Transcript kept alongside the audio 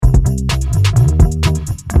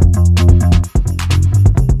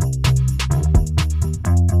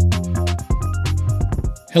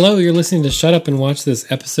Hello, you're listening to Shut Up and Watch This,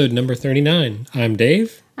 episode number 39. I'm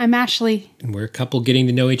Dave. I'm Ashley. And we're a couple getting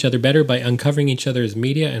to know each other better by uncovering each other's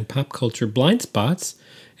media and pop culture blind spots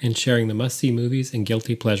and sharing the must-see movies and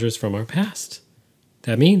guilty pleasures from our past.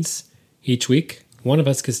 That means each week, one of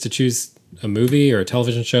us gets to choose a movie or a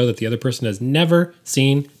television show that the other person has never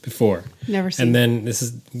seen before. Never seen. And then this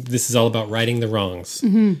is all about righting the wrongs.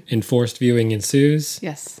 Mm-hmm. Enforced viewing ensues.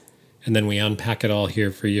 Yes. And then we unpack it all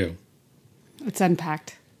here for you. It's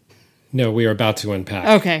unpacked. No, we are about to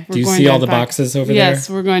unpack. Okay. Do you see all the boxes over there? Yes,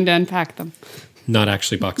 we're going to unpack them. Not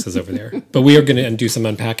actually boxes over there. But we are going to do some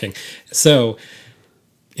unpacking. So,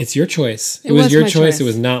 it's your choice. It was your choice. It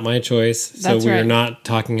was not my choice. That's so we right. are not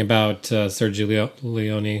talking about Sergio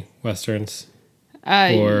Leone westerns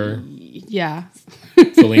or yeah.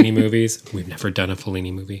 Fellini movies. We've never done a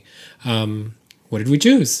Fellini movie. What did we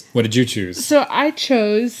choose? What did you choose? So I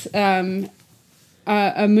chose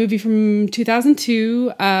a movie from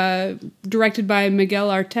 2002, directed by Miguel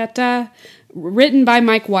Arteta, written by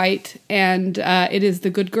Mike White, and it is The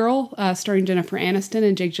Good Girl, starring Jennifer Aniston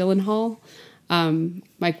and Jake Gyllenhaal.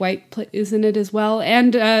 Mike White is in it as well,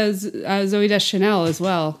 and Zooey Deschanel as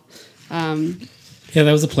well. Yeah,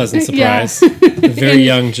 that was a pleasant surprise. Yeah. A very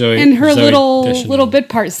young Joey. And her Zooey little bit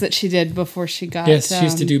parts that she did before she got... Yes, she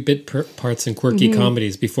used to do bit parts in quirky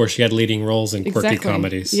comedies before she had leading roles in quirky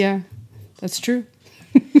comedies. Yeah, that's true.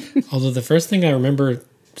 Although the first thing I remember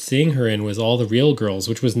seeing her in was All the Real Girls,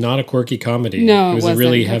 which was not a quirky comedy. No, it was wasn't. a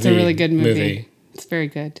really It's heavy a really good movie. It's very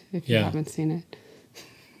good if you haven't seen it.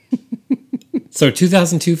 So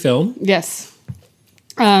 2002 film. Yes.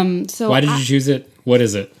 So why did you choose it? What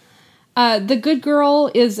is it? The Good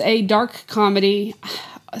Girl is a dark comedy.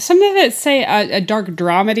 Some of it say a dark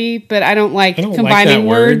dramedy, but I don't like combining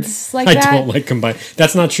words like that. I don't like combine.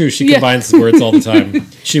 That's not true. She combines words all the time.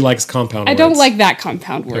 She likes compound words. I don't like that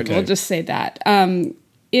compound word. Okay. We'll just say that.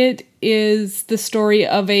 It is the story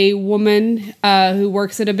of a woman who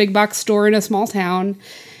works at a big box store in a small town.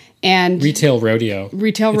 And Retail rodeo.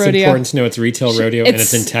 It's important to know it's retail rodeo and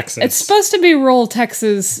it's in Texas. It's supposed to be rural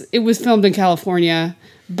Texas. It was filmed in California,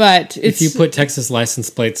 but if you put Texas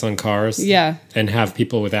license plates on cars and have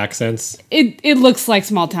people with accents. It looks like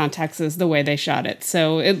small town Texas the way they shot it.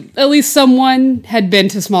 So at least someone had been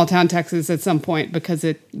to small town Texas at some point because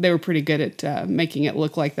they were pretty good at making it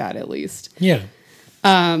look like that at least. Yeah.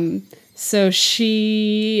 So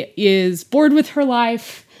she is bored with her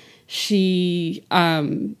life. She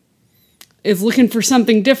is looking for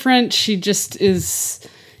something different. She just is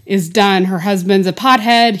done. Her husband's a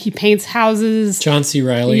pothead. He paints houses. John C.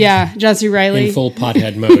 Reilly. Yeah, John C. Reilly. In full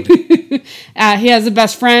pothead mode. He has a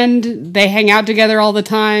best friend. They hang out together all the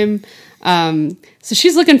time. So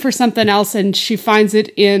she's looking for something else, and she finds it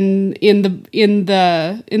in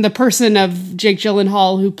the person of Jake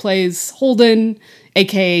Gyllenhaal, who plays Holden,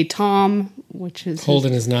 aka Tom, which is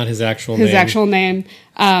Holden is not his actual name.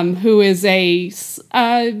 Who is he's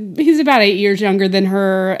about 8 years younger than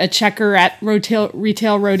her, a checker at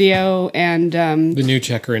retail rodeo, and the new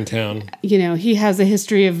checker in town. You know, he has a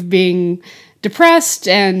history of being depressed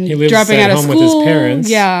and he lives dropping out of home school with his parents.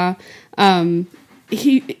 Yeah,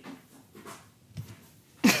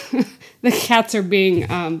 the cats are being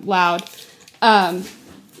loud. I'm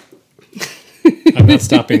not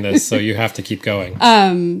stopping this, so you have to keep going.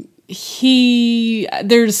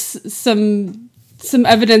 There's some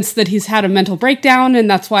evidence that he's had a mental breakdown, and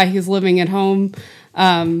that's why he's living at home.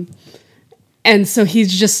 And so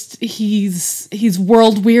he's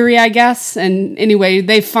world weary, I guess. And anyway,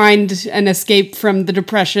 they find an escape from the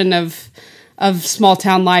depression of small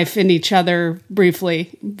town life in each other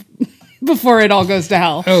briefly before it all goes to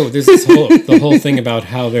hell. Oh, there's the whole thing about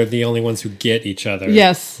how they're the only ones who get each other.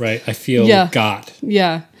 Yes. Right? I feel got.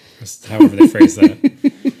 Yeah. However they phrase that.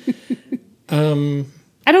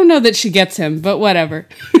 I don't know that she gets him, but whatever.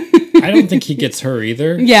 I don't think he gets her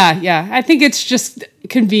either. Yeah. I think it's just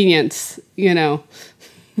convenience, you know.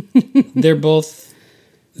 They're both,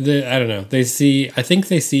 I don't know. I think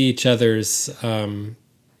they see each other's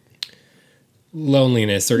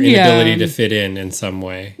loneliness or inability to fit in some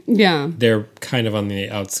way. Yeah. They're kind of on the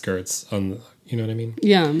outskirts, you know what I mean?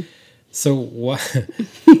 Yeah. So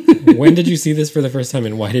when did you see this for the first time,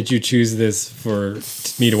 and why did you choose this for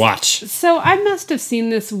me to watch? So I must have seen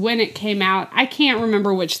this when it came out. I can't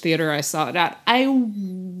remember which theater I saw it at. I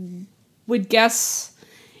would guess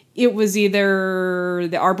it was either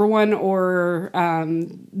the Arbor one or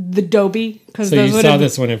the Dobie. So you saw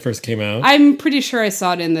this when it first came out? I'm pretty sure I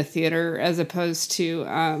saw it in the theater as opposed to...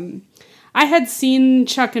 I had seen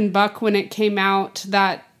Chuck and Buck when it came out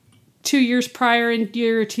that 2 years prior in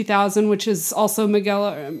year 2000, which is also Miguel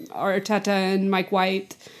Arteta and Mike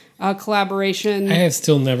White. collaboration. I have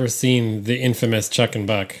still never seen the infamous Chuck and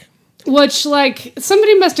Buck. Which, like,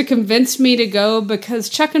 somebody must have convinced me to go because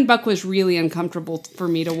Chuck and Buck was really uncomfortable for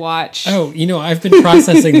me to watch. Oh, I've been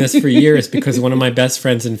processing this for years because one of my best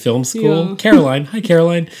friends in film school, Caroline, hi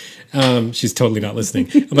Caroline, she's totally not listening,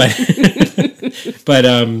 but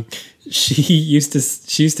she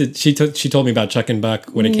told me about Chuck and Buck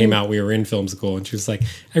when it came out. We were in film school, and she was like,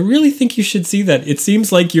 "I really think you should see that. It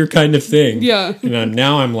seems like your kind of thing." Yeah. And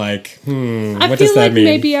now I'm like, what does that feel like mean?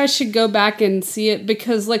 Maybe I should go back and see it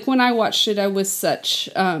because, like, when I watched it, I was such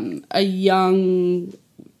a young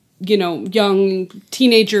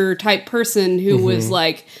teenager type person who was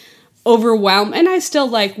like overwhelmed, and I still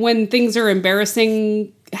like when things are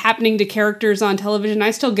embarrassing happening to characters on television,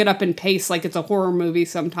 I still get up and pace like it's a horror movie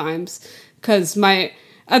sometimes. Because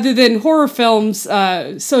other than horror films,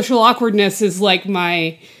 social awkwardness is like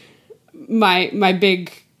my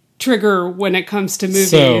big trigger when it comes to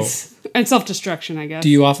movies. And self-destruction, I guess. Do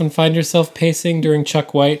you often find yourself pacing during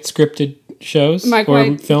Chuck White scripted shows Mike or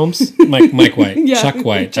White. films? Mike White. Yeah. Chuck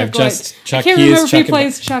White. Chuck White. Chuck. I can't He remember is if Chuck he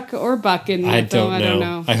plays Chuck or Buck in I that film. don't I don't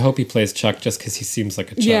know. I hope he plays Chuck just because he seems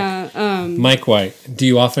like a Chuck. Yeah. Mike White. Do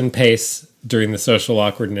you often pace during the social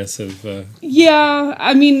awkwardness of... Yeah,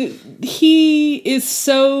 I mean, he is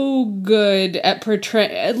so good at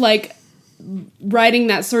writing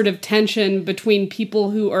that sort of tension between people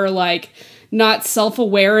who are, like, not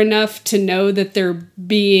self-aware enough to know that they're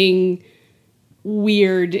being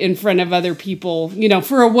weird in front of other people,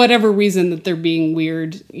 for whatever reason that they're being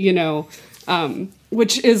weird,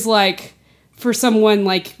 which is, like, for someone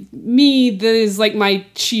like me, that is, like, my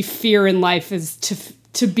chief fear in life is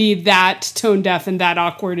to be that tone deaf and that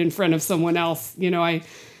awkward in front of someone else. So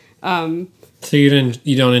you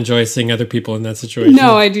don't enjoy seeing other people in that situation?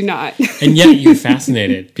 No, I do not. And yet you're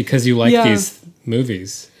fascinated because you like these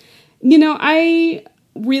movies. I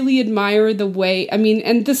really admire the way,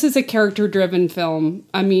 and this is a character-driven film.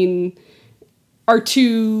 Our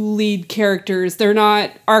two lead characters, they're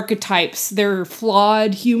not archetypes. They're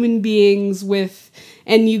flawed human beings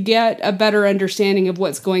and you get a better understanding of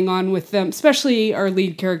what's going on with them, especially our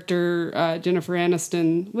lead character, Jennifer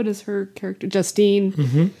Aniston. What is her character? Justine.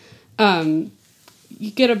 Mm-hmm.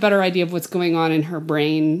 You get a better idea of what's going on in her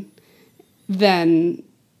brain than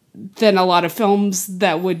a lot of films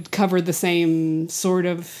that would cover the same sort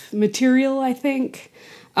of material, I think.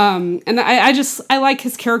 And I like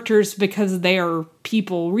his characters because they are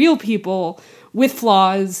people, real people with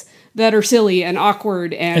flaws that are silly and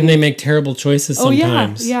awkward. And they make terrible choices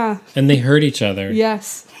sometimes. Yeah. And they hurt each other.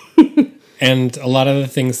 Yes. And a lot of the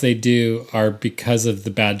things they do are because of the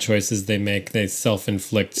bad choices they make. They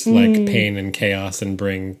self-inflict like pain and chaos and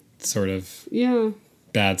bring sort of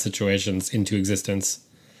bad situations into existence.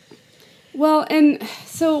 Well, and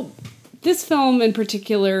so this film in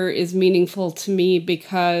particular is meaningful to me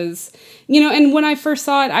because, and when I first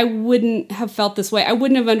saw it, I wouldn't have felt this way. I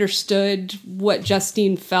wouldn't have understood what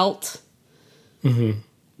Justine felt. Mm-hmm.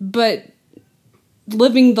 But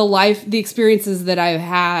living the experiences that I've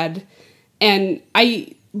had, and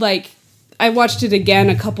I watched it again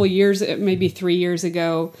a couple years, maybe 3 years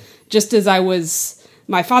ago, just as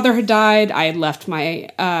my father had died. I had left my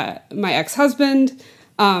ex-husband,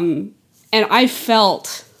 and I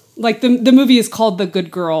felt like the movie is called The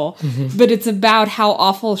Good Girl, but it's about how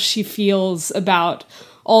awful she feels about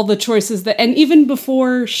all the choices and even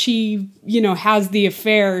before she, has the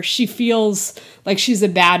affair, she feels like she's a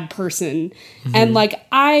bad person. Mm-hmm. And like,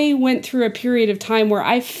 I went through a period of time where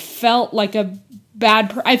I felt like a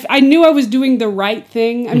bad I knew I was doing the right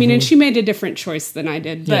thing. I mean, and she made a different choice than I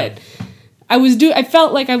did, but I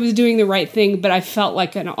felt like I was doing the right thing, but I felt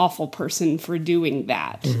like an awful person for doing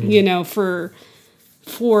that,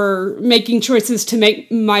 for making choices to make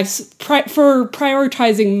for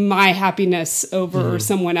prioritizing my happiness over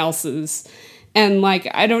someone else's. And like,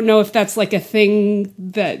 I don't know if that's like a thing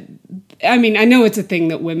I know it's a thing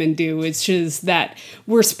that women do. It's just that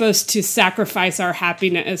we're supposed to sacrifice our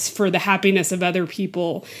happiness for the happiness of other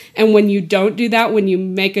people. And when you don't do that, when you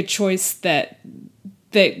make a choice that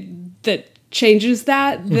changes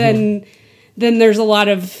that, then there's a lot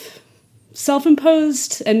of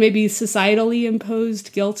self-imposed and maybe societally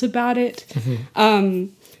imposed guilt about it.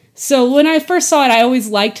 So when I first saw it, I always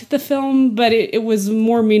liked the film, but it was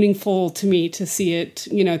more meaningful to me to see it,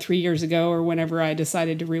 3 years ago or whenever I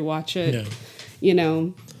decided to rewatch it.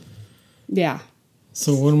 Yeah.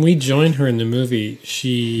 So when we join her in the movie,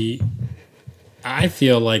 I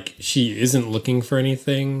feel like she isn't looking for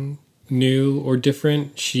anything new or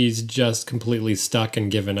different. She's just completely stuck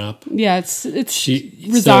and given up. Yeah, it's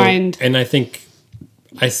resigned. And I think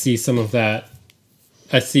I see some of that.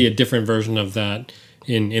 I see a different version of that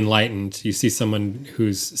in Enlightened, you see someone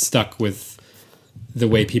who's stuck with the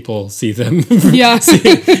way people see them Yeah.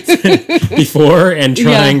 before and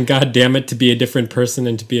trying, God damn it, to be a different person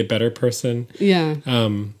and to be a better person. Yeah.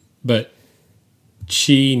 But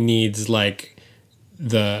she needs like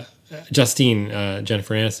Justine,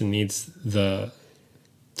 Jennifer Aniston needs the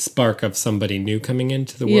spark of somebody new coming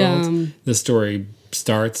into the world. Yeah. The story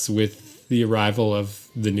starts with the arrival of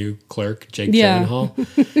the new clerk, Jake Yeah.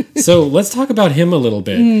 Gyllenhaal. So let's talk about him a little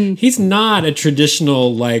bit. He's not a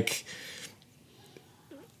traditional, like,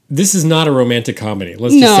 this is not a romantic comedy.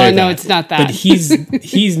 Let's just say that. No, it's not that. But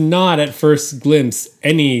he's not at first glimpse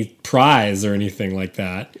any prize or anything like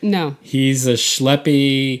that. No. He's a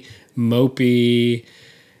schleppy, mopey,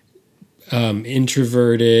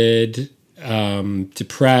 introverted,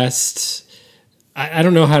 depressed. I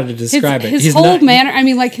don't know how to describe it. His He's whole not, manner, I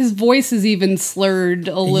mean, like his voice is even slurred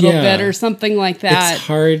a little Yeah. bit or something like that. It's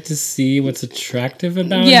hard to see what's attractive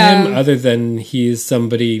about Yeah. him other than he's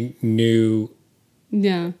somebody new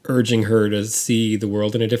Yeah. urging her to see the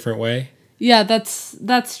world in a different way. Yeah,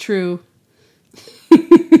 that's true.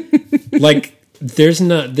 Like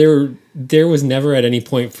there was never at any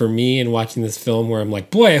point for me in watching this film where I'm like,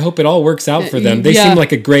 boy, I hope it all works out for them. They Yeah. seem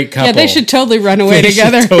like a great couple. Yeah, they should totally run away They should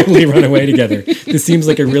together. totally run away together. This seems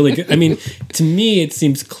like a really good. I mean, to me, it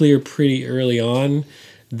seems clear pretty early on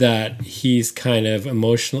that he's kind of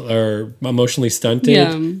emotionally stunted.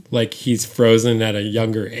 Yeah. Like he's frozen at a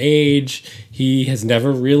younger age. He has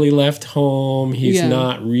never really left home. He's Yeah.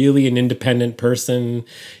 not really an independent person.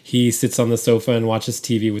 He sits on the sofa and watches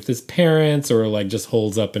TV with his parents, or like just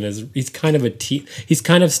holds up in his. He's kind of he's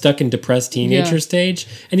kind of stuck in depressed teenager Yeah. stage,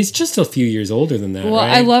 and he's just a few years older than that. Well,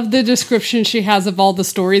 right? I love the description she has of all the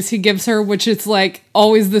stories he gives her, which is like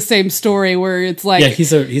always the same story where it's like, Yeah,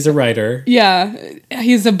 he's a writer. yeah,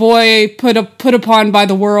 he's a boy put upon by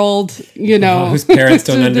the world, you know, Whose parents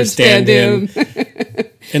don't to understand him.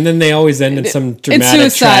 And then they always end in some It's dramatic,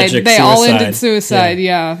 suicide. tragic They suicide. all end in suicide.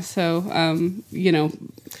 Yeah. So, you know,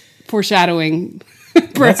 foreshadowing,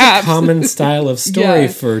 That's perhaps. a common style of story Yeah.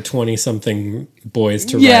 for 20-something boys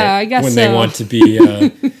to Yeah, write I guess when they so. want to be, you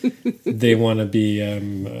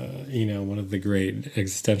know, one of the great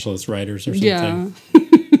existentialist writers or something. Yeah.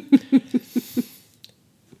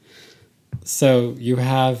 So you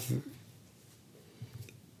have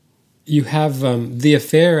the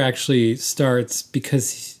affair actually starts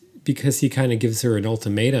because he kind of gives her an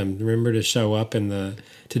ultimatum. Remember to show up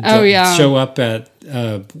show up at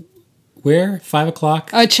where 5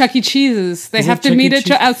 o'clock. Chuck E. Cheese's. They Is have it to Chuck E. meet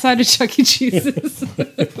Cheese? outside of Chuck E. Cheese's,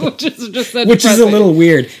 which is just so Which is a depressing. little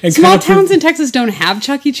weird. And Small kind of towns in Texas don't have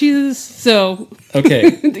Chuck E. Cheese's, so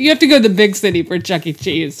okay. you have to go to the big city for Chuck E.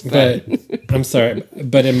 Cheese. But I'm sorry,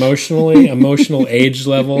 but emotional age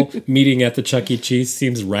level, meeting at the Chuck E. Cheese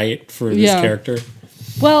seems right for this Yeah. character.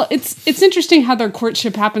 Well, it's interesting how their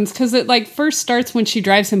courtship happens because it like first starts when she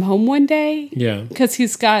drives him home one day. Yeah. Because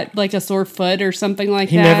he's got like a sore foot or something like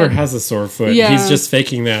He that. never has a sore foot. Yeah. He's just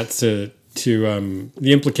faking that to the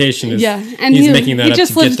implication is Yeah, and he's he making that he up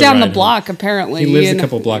just to lives get down the ride home. block. Apparently, He lives you a know,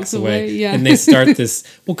 couple blocks it's away. Yeah, And they start this,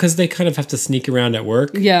 because they kind of have to sneak around at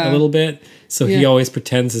work Yeah. a little bit. So he Yeah. always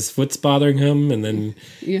pretends his foot's bothering him. And then,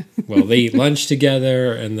 yeah, well, they eat lunch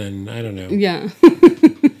together. And then, I don't know. yeah.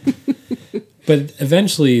 But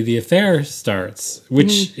eventually the affair starts,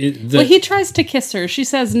 which Well, he tries to kiss her. She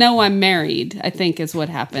says, "No, I'm married," I think is what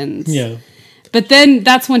happens. yeah. But then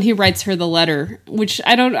that's when he writes her the letter, which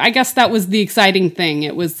I guess that was the exciting thing.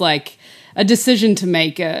 It was like a decision to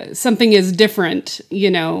make. Something is different,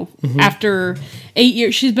 you know, after 8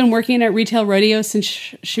 years. She's been working at Retail Rodeo since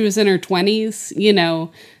she was in her 20s, you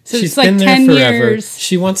know. So She's it's like been there 10 forever. years.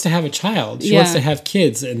 She wants to have a child. She Yeah. wants to have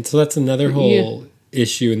kids. And so that's another whole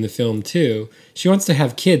issue in the film too. She wants to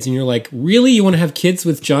have kids, and you're like, really? You want to have kids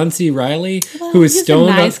with John C. Reilly, who is he's a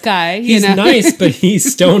stoned? nice guy, you He's know? nice, but he's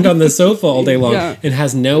stoned on the sofa all day long Yeah. and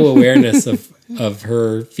has no awareness of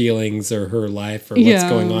her feelings or her life or what's Yeah.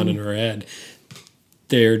 going on in her head.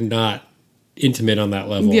 They're not intimate on that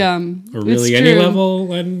level. Yeah, Or really it's any true.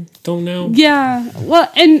 level. I don't know. Yeah. Well,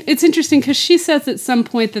 and it's interesting because she says at some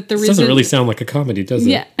point that the This reason... doesn't really sound like a comedy, does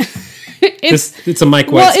it? Yeah. It's a Mike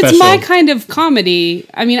White Well, special. it's my kind of comedy.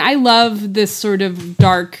 I mean, I love this sort of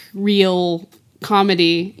dark, real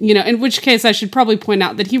comedy, you know, in which case I should probably point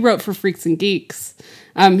out that he wrote for Freaks and Geeks.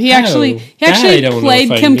 He actually that I don't know played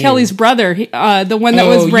if I Kim knew. Kelly's brother, the one that Oh,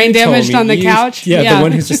 was brain you told damaged me. on the You- couch. Yeah, the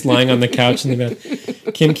one who's just lying on the couch in the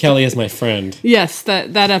bed. Kim Kelly is my friend. Yes,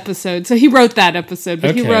 that episode. So he wrote that episode,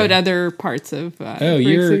 but he Okay. wrote other parts of Oh, Freaks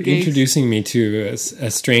you're and Geeks. introducing me to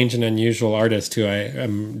a strange and unusual artist who I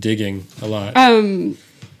am digging a lot.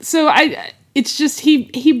 So it's just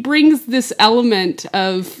he brings this element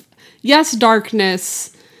of, yes,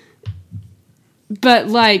 darkness, but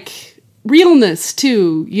like realness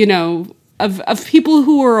too, you know, of people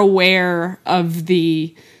who are aware of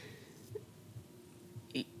the,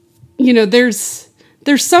 you know, there's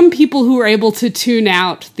some people who are able to tune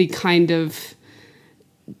out the kind of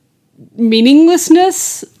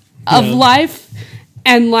meaninglessness of life,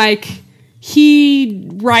 and like he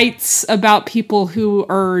writes about people who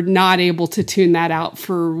are not able to tune that out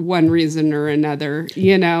for one reason or another,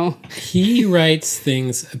 you know. He writes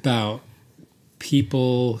things about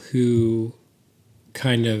people who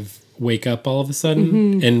kind of wake up all of a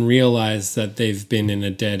sudden and realize that they've been in a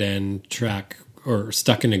dead end track or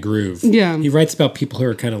stuck in a groove. Yeah. He writes about people who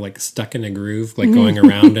are kind of like stuck in a groove, like going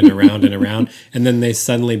around and around and around, and then they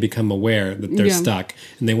suddenly become aware that they're stuck,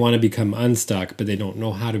 and they want to become unstuck, but they don't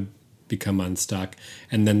know how to become unstuck,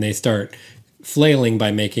 and then they start flailing by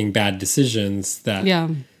making bad decisions that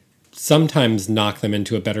sometimes knock them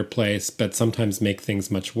into a better place, but sometimes make things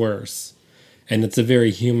much worse. And it's a very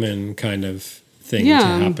human kind of thing to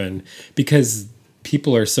happen, because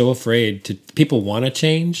people are so afraid to, people want to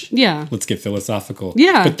change. Yeah. Let's get philosophical.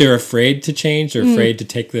 Yeah. But they're afraid to change. They're afraid to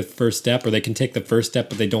take the first step, or they can take the first step,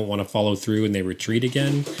 but they don't want to follow through and they retreat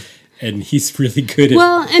again. And he's really good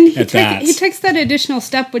at that. He takes that additional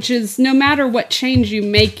step, which is no matter what change you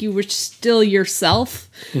make, you were still yourself.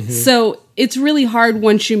 So it's really hard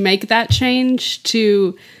once you make that change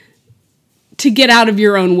to get out of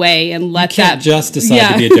your own way and let you can't just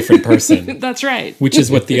decide to be a different person. That's right. Which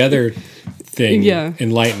is what the other thing,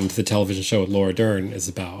 Enlightened, the television show with Laura Dern, is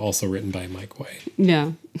about, also written by Mike White.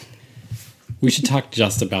 Yeah. We should talk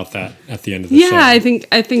just about that at the end of the show. Yeah,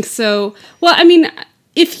 I think so. Well, I mean, and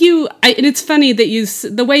it's funny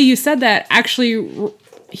that the way you said that, actually,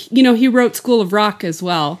 you know, he wrote School of Rock as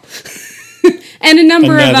well. And a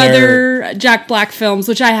number of other Jack Black films,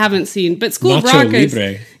 which I haven't seen. But School of Rock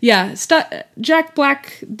Libre. Jack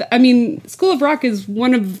Black, I mean, School of Rock is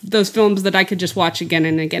one of those films that I could just watch again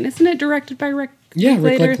and again. Isn't it directed by Rick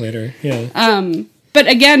Linklater? Yeah. But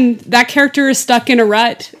again, that character is stuck in a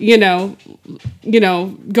rut, you know,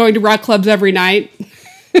 going to rock clubs every night.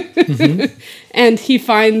 And he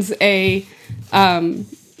finds a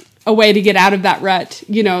way to get out of that rut,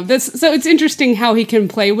 you know. So it's interesting how he can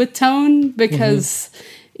play with tone, because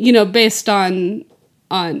you know, based on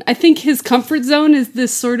I think his comfort zone is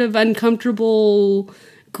this sort of uncomfortable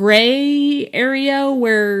gray area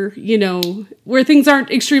where, you know, where things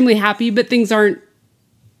aren't extremely happy, but things aren't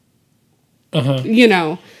you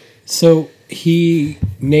know. So he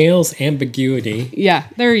nails ambiguity. Yeah,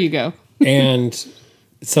 there you go. And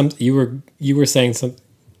you were saying something,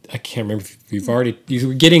 I can't remember if you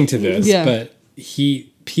were getting to this, but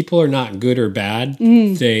people are not good or bad.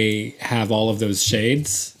 They have all of those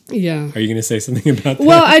shades. Yeah. Are you going to say something about that?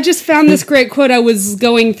 Well, I just found this great quote. I was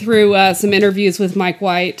going through some interviews with Mike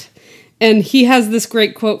White, and he has this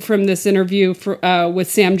great quote from this interview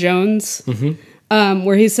with Sam Jones,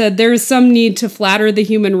 where he said, "There is some need to flatter the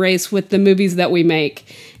human race with the movies that we make.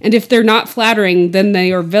 And if they're not flattering, then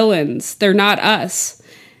they are villains. They're not us.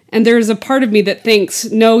 And there's a part of me that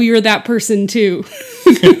thinks, no, you're that person too."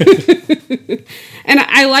 And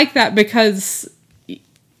I like that because,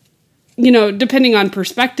 you know, depending on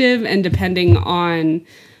perspective and depending on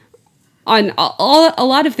a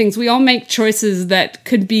lot of things, we all make choices that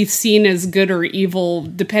could be seen as good or evil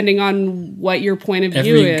depending on what your point of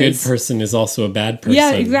view is. Every good person is also a bad person.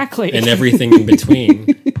 Yeah, exactly. And everything in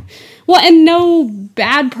between. Well, and no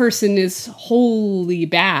bad person is wholly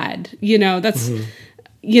bad. You know, that's...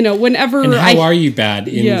 You know, whenever and how are you bad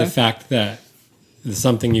in the fact that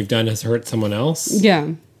something you've done has hurt someone else?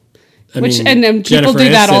 Yeah. And then people Jennifer do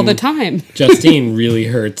that Aniston, all the time. Justine really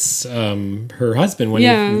hurts her husband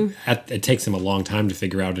when it takes him a long time to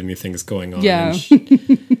figure out anything's going on. Yeah.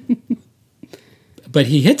 But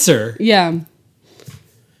he hits her. Yeah.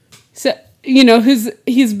 So, you know,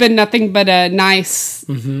 he's been nothing but a nice,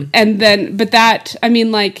 and then, but that, I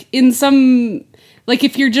mean, like in some... Like,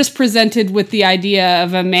 if you're just presented with the idea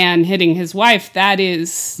of a man hitting his wife, that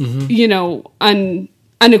is, you know,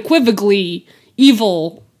 unequivocally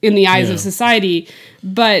evil in the eyes of society.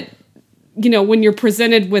 But, you know, when you're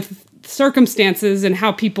presented with circumstances and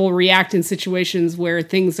how people react in situations where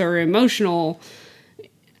things are emotional,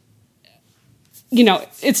 you know,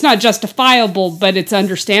 it's not justifiable, but it's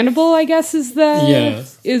understandable, I guess,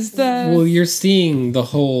 Well, you're seeing the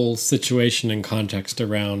whole situation and context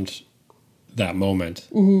around that moment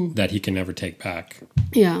that he can never take back.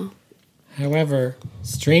 Yeah. However,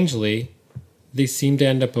 strangely, they seem to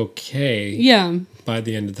end up okay by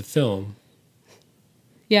the end of the film.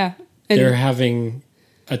 Yeah. They're having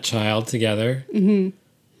a child together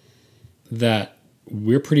that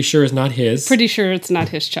we're pretty sure is not his. Pretty sure it's not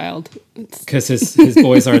his child. Because his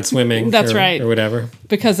boys aren't swimming. That's right. Or whatever.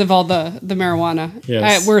 Because of all the marijuana.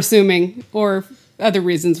 Yes. We're assuming. Or other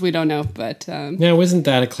reasons we don't know. But now, isn't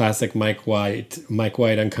that a classic Mike White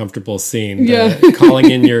uncomfortable scene? Yeah.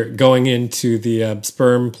 Going into the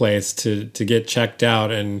sperm place to get checked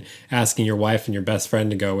out and asking your wife and your best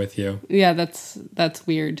friend to go with you. Yeah, that's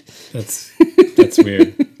weird. That's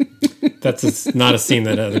weird. That's not a scene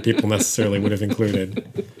that other people necessarily would have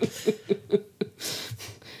included.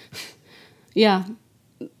 Yeah.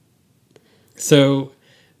 So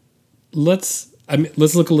let's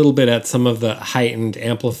look a little bit at some of the heightened,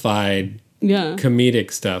 amplified,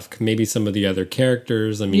 comedic stuff. Maybe some of the other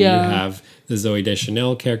characters. You have the Zooey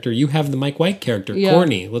Deschanel character. You have the Mike White character,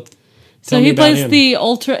 Corny. So he plays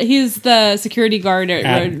he's the security guard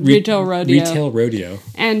at Retail Rodeo. Retail Rodeo.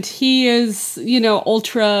 And he is,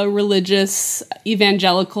 ultra religious,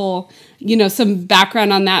 evangelical. Some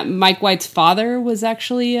background on that. Mike White's father was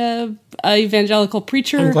actually a evangelical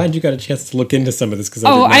preacher. I'm glad you got a chance to look into some of this.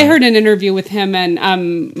 I heard an interview with him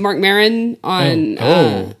and Mark Maron on...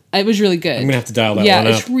 it was really good. I'm going to have to dial that one up.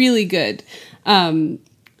 Yeah, it's really good.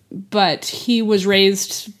 But he was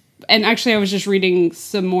raised... And actually, I was just reading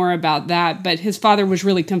some more about that. But his father was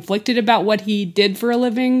really conflicted about what he did for a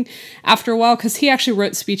living after a while. Because he actually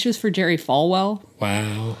wrote speeches for Jerry Falwell.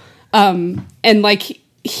 Wow. And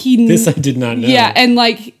he... This I did not know. Yeah, and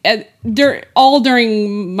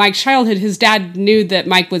during Mike's childhood, his dad knew that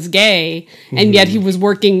Mike was gay. And yet he was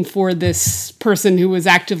working for this person who was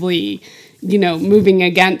actively, moving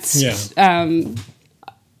against...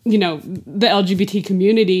 the LGBT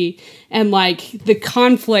community and the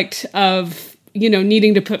conflict of,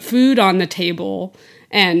 needing to put food on the table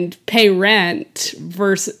and pay rent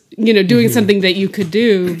versus, doing something that you could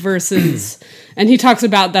do versus, and he talks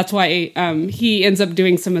about that's why he ends up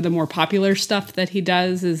doing some of the more popular stuff that he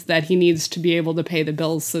does is that he needs to be able to pay the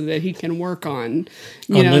bills so that he can work on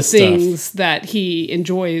things stuff that he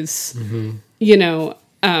enjoys,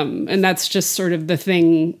 and that's just sort of the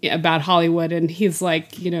thing about Hollywood. And he's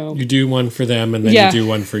like, you do one for them and then you do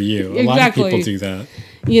one for you. A lot of people do that.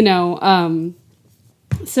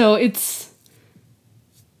 So it's,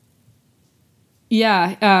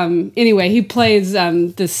 anyway, he plays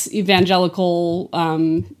this evangelical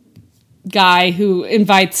guy who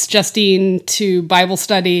invites Justine to Bible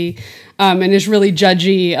study and is really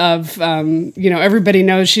judgy of, everybody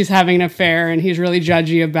knows she's having an affair and he's really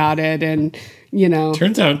judgy about it. And,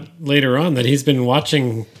 turns out later on that he's been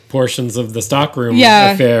watching portions of the stockroom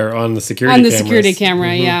affair on the security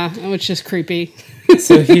camera, which is creepy.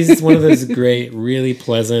 So he's one of those great, really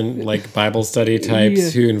pleasant, Bible study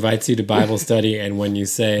types who invites you to Bible study, and when you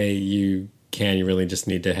say you really just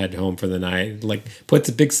need to head home for the night, puts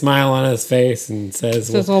a big smile on his face and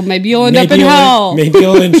says, well, maybe you'll end up in hell. Maybe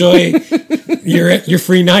you'll enjoy your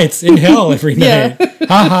free nights in hell every night.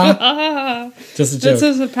 Ha ha. Just a joke. This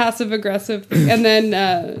is a passive aggressive thing. And then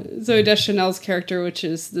Zooey Deschanel's character, which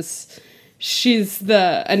is she's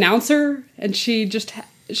the announcer, and she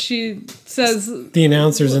says the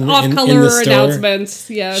announcers in off-color the store. Announcements.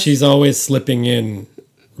 Yeah, she's always slipping in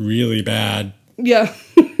really bad. Yeah.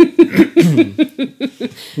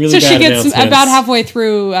 Really so she gets about halfway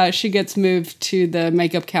through. She gets moved to the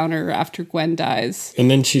makeup counter after Gwen dies, and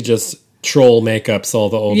then she just troll makeups all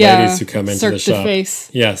the old ladies who come into the shop.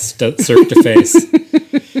 Face. Yes, Cirque de face.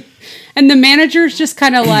 And the manager's just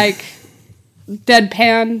kind of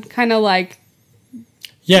deadpan, kind of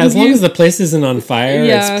as long as the place isn't on fire,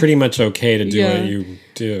 it's pretty much okay to do what you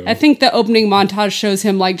do. I think the opening montage shows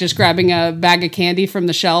him just grabbing a bag of candy from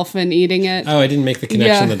the shelf and eating it. Oh, I didn't make the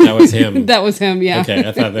connection that was him. That was him, yeah. Okay,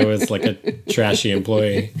 I thought that was a trashy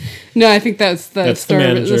employee. No, I think that's the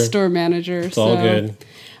store manager. It's all good.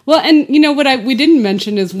 Well, and what we didn't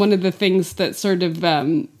mention is one of the things that sort of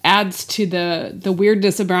adds to the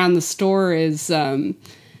weirdness around the store is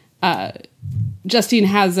Justine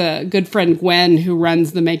has a good friend, Gwen, who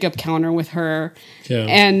runs the makeup counter with her. Yeah.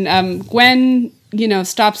 And Gwen,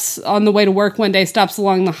 stops on the way to work one day, stops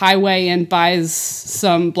along the highway and buys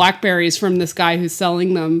some blackberries from this guy who's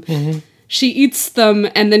selling them. Mm-hmm. She eats them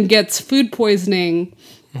and then gets food poisoning.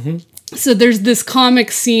 Mm-hmm. So there's this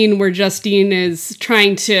comic scene where Justine is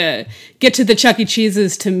trying to get to the Chuck E.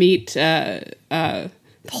 Cheese's to meet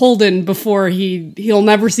Holden before he'll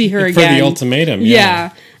never see her again. For the ultimatum,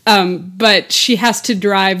 yeah. But she has to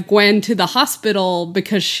drive Gwen to the hospital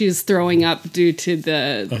because she's throwing up due to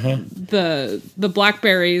the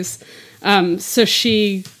blackberries. So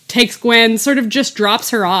she takes Gwen, sort of just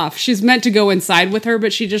drops her off. She's meant to go inside with her,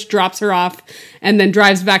 but she just drops her off and then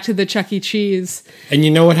drives back to the Chuck E. Cheese. And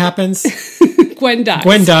you know what happens? Gwen dies.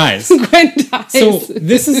 Gwen dies. Gwen dies. So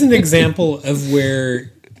this is an example of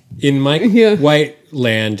where in Mike White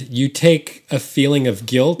land, you take a feeling of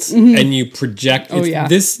guilt and you project.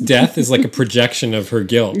 This death is like a projection of her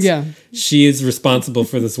guilt. Yeah. She is responsible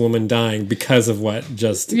for this woman dying because of what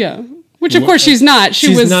just... Yeah. Which, of course, she's not.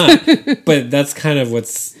 She's not. But that's kind of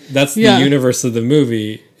that's the universe of the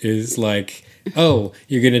movie is like, oh,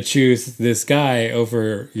 you're going to choose this guy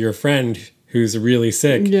over your friend who's really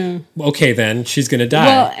sick. Yeah. Okay, then she's going to die.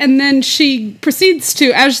 Well, and then she proceeds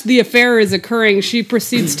to, as the affair is occurring, she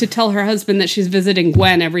proceeds to tell her husband that she's visiting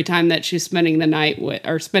Gwen every time that she's spending the night with,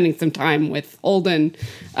 or spending some time with Holden,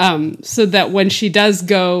 so that when she does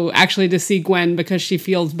go actually to see Gwen because she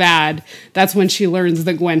feels bad, that's when she learns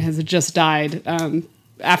that Gwen has just died.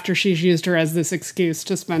 After she's used her as this excuse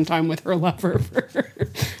to spend time with her lover for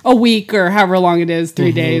a week or however long it is,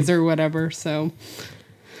 3 days or whatever.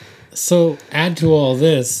 So add to all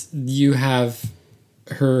this, you have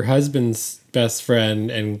her husband's best friend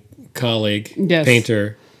and colleague,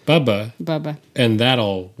 painter, Bubba. And that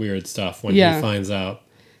all weird stuff when he finds out.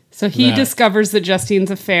 So he discovers that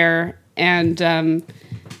Justine's affair, and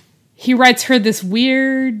he writes her this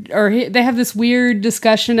weird, they have this weird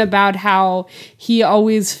discussion about how he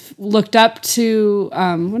always looked up to,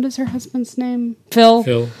 what is her husband's name?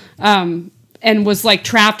 Phil. And was like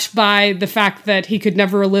trapped by the fact that he could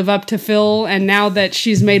never live up to Phil. And now that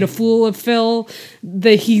she's made a fool of Phil,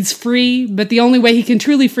 that he's free. But the only way he can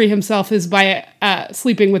truly free himself is by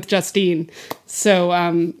sleeping with Justine. So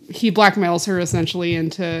he blackmails her essentially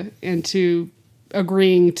into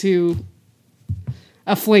agreeing to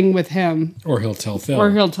a fling with him. Or he'll tell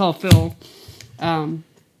Phil.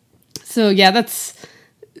 So yeah,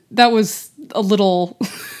 that was a little...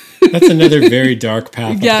 That's another very dark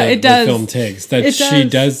path the film takes.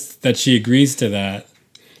 That she agrees to that.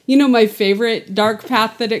 You know, my favorite dark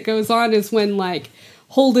path that it goes on is when like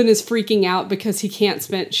Holden is freaking out because she can't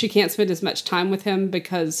spend as much time with him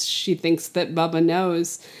because she thinks that Bubba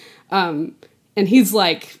knows. And he's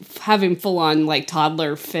like having full on like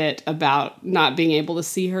toddler fit about not being able to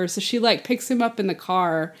see her. So she like picks him up in the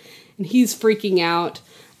car and he's freaking out.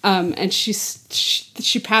 And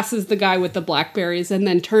she passes the guy with the blackberries and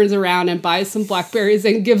then turns around and buys some blackberries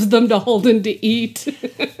and gives them to Holden to eat.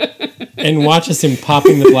 And watches him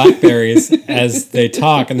popping the blackberries as they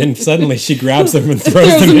talk, and then suddenly she grabs them and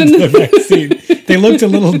throws them into the backseat. They looked a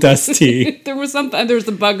little dusty. There was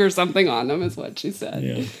a bug or something on them, is what she said.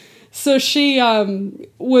 Yeah. So she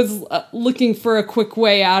was looking for a quick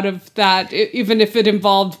way out of that, even if it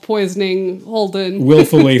involved poisoning Holden.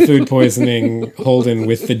 Willfully food poisoning Holden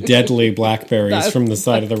with the deadly blackberries from the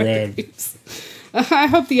side of the road. I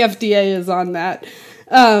hope the FDA is on that.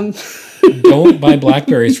 Don't buy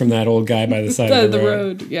blackberries from that old guy by the side of the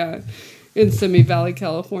road. Yeah, in Simi Valley,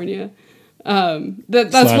 California.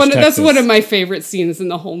 That's one of my favorite scenes in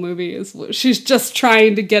the whole movie. Is she's just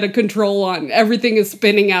trying to get a control on everything is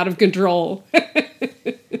spinning out of control.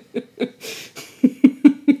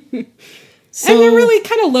 So, and they're really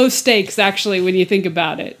kind of low stakes, actually, when you think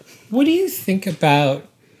about it. What do you think about?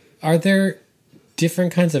 Are there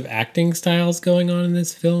different kinds of acting styles going on in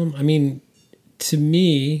this film? I mean, to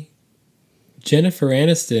me, Jennifer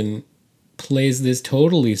Aniston plays this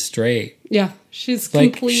totally straight. Yeah, she's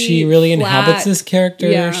like completely she really flat. inhabits this character.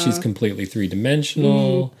 Yeah. She's completely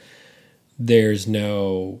three-dimensional. There's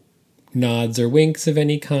no nods or winks of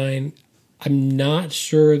any kind. I'm not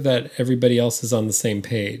sure that everybody else is on the same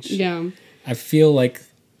page. Yeah. I feel like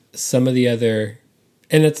some of the other,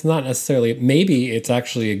 and it's not necessarily, maybe it's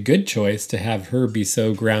actually a good choice to have her be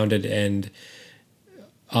so grounded and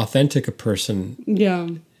authentic a person. Yeah.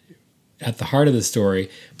 At the heart of the story,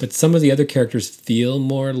 but some of the other characters feel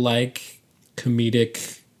more like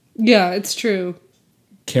comedic. Yeah, it's true.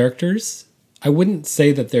 Characters. I wouldn't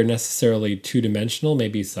say that they're necessarily two-dimensional.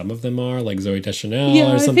 Maybe some of them are, like Zooey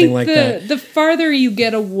Deschanel or something like that. The farther you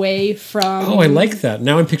get away from... Oh, I like that.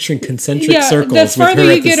 Now I'm picturing concentric circles. The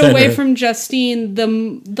farther you get away from Justine,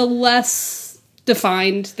 the less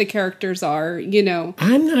defined the characters are, you know.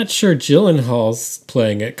 I'm not sure Gyllenhaal's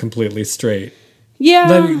playing it completely straight.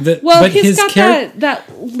 Yeah, he's got that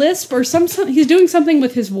lisp or some he's doing something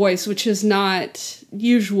with his voice, which is not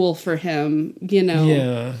usual for him, you know.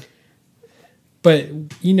 Yeah. But,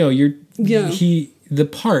 you know, the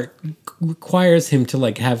part requires him to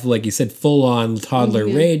like have, like you said, full on toddler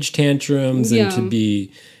rage tantrums and to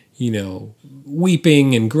be, you know,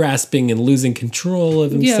 weeping and grasping and losing control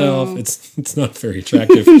of himself. Yeah. It's not very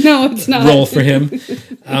attractive. No, it's not. Role for him.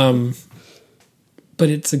 but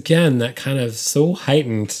it's again that kind of so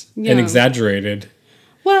heightened Yeah. and exaggerated.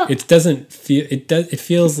 Well, It doesn't feel it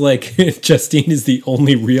feels like Justine is the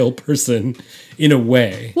only real person in a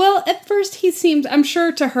way. well, at first he seemed, I'm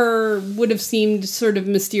sure to her, would have seemed sort of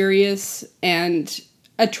mysterious and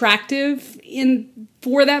attractive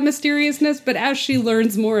for that mysteriousness, but as she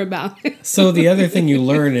learns more about it. So the other thing you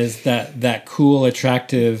learn is that cool,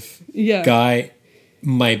 attractive Yeah. guy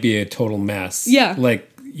might be a total mess. Yeah. Like,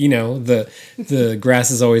 the grass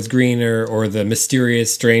is always greener, or the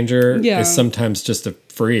mysterious stranger Yeah. is sometimes just a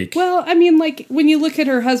freak. Well, I mean, like, when you look at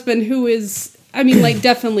her husband, who is, I mean, like,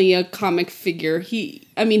 definitely a comic figure. He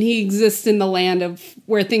exists in the land of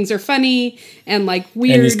where things are funny and, like,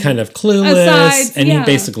 weird. And he's kind of clueless, asides, and yeah. he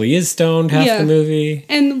basically is stoned half Yeah. the movie.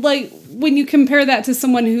 And, like, when you compare that to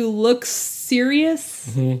someone who looks serious,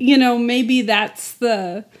 maybe that's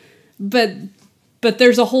the... But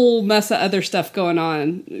there's a whole mess of other stuff going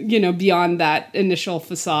on, beyond that initial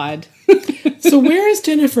facade. So where is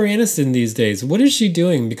Jennifer Aniston these days? What is she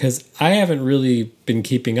doing? Because I haven't really been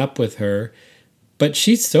keeping up with her, but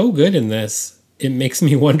she's so good in this. It makes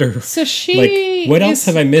me wonder. So she what else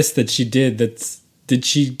have I missed that she did? Did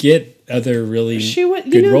she get other really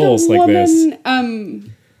good roles the like this?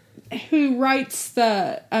 woman, who writes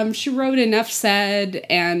she wrote Enough Said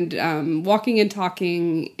and Walking and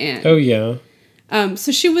Talking, and Oh yeah.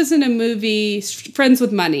 so she was in a movie, Friends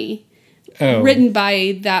with Money, Oh, written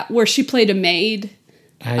by where she played a maid.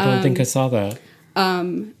 I don't think I saw that.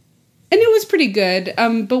 And it was pretty good.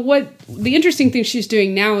 But what the interesting thing she's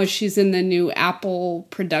doing now is she's in the new Apple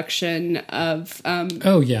production of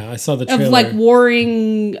Oh yeah, I saw the trailer. like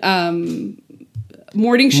warring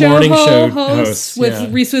morning show hosts with yeah.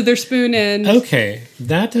 Reese Witherspoon and Okay,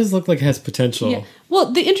 that does look like it has potential. yeah.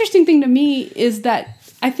 Well, the interesting thing to me is that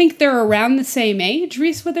I think they're around the same age,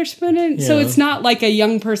 Reese Witherspoon, and so Yeah. it's not like a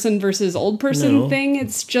young person versus old person No. thing.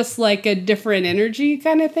 It's just like a different energy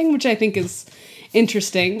kind of thing, which I think is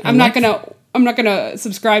interesting. I'm not gonna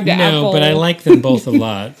subscribe to Apple. No, but I like them both a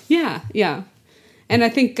lot. Yeah, yeah. And I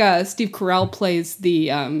think Steve Carell plays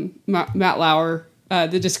the Matt Lauer,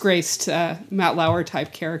 the disgraced Matt Lauer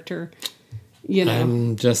type character.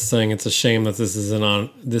 I'm just saying it's a shame that this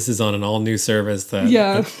is on an all new service that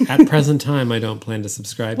Yeah. at present time I don't plan to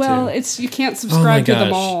subscribe Well, to. you can't Oh my subscribe to gosh.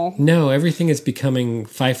 them all. No, everything is becoming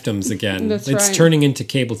fiefdoms again. That's it's right. turning into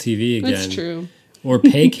cable TV again. That's true. Or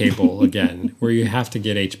pay cable again, where you have to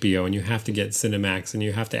get HBO and you have to get Cinemax and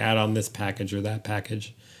you have to add on this package or that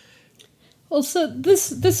package. Well, so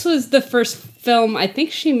this was the first film I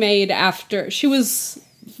think she made after she was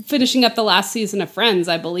finishing up the last season of Friends,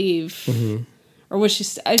 I believe. Mm-hmm. Or was she?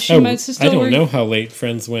 She might still I don't work- know how late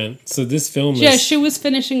Friends went. So this film Yeah, is... she was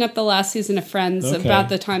finishing up the last season of Friends Okay. about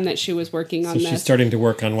the time that she was working on So this. she's starting to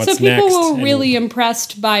work on what's So people next. were and- really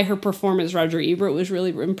impressed by her performance. Roger Ebert was really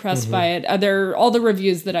impressed by it. All the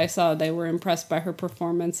reviews that I saw, they were impressed by her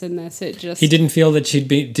performance in this. It just He didn't feel that she'd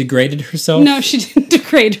be degraded herself? no, she didn't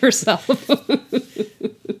degrade herself.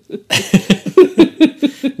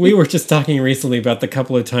 We were just talking recently about the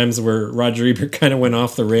couple of times where Roger Ebert kind of went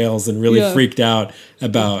off the rails and really Yeah. freaked out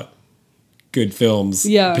about good films.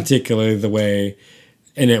 Yeah. Particularly the way...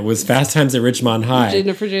 And it was Fast Times at Ridgemont High.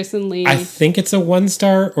 Jennifer Jason Leigh. I think it's a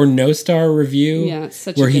 1-star or no-star review. Yeah, it's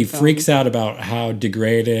such a where good he film. freaks out about how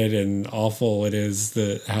degraded and awful it is.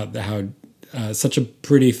 How such a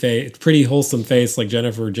pretty wholesome face like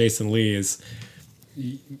Jennifer Jason Leigh is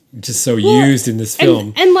just so used in this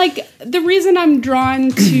film. And like the reason I'm drawn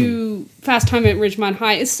to Fast Time at Ridgemont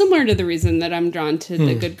High is similar to the reason that I'm drawn to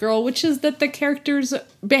The Good Girl, which is that the characters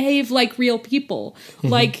behave like real people,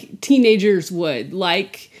 like teenagers would,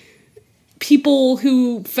 like people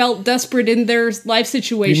who felt desperate in their life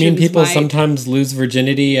situations. You mean people might. sometimes lose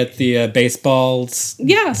virginity at the baseball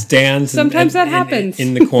stands? Sometimes that happens.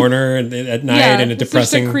 in the corner and at night, Yeah, and a it's just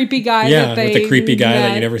depressing a creepy guy Yeah, that they with a creepy guy that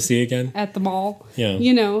met. you never see again. At the mall. Yeah.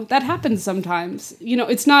 That happens sometimes.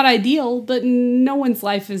 It's not ideal, but no one's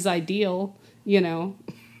life is ideal, Well,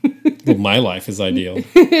 my life is ideal.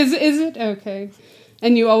 Is it? Okay.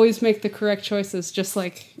 And you always make the correct choices, just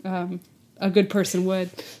like a good person would.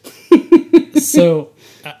 So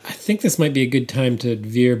I think this might be a good time to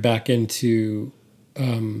veer back into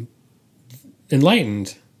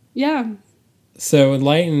Enlightened. Yeah. So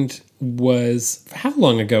Enlightened was, how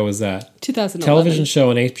long ago was that? 2011. Television show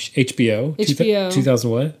on HBO. HBO. 2000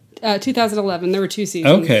 what? 2011. There were 2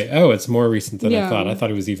 seasons. Okay. Oh, it's more recent than I Yeah. thought. I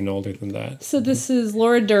thought it was even older than that. So this is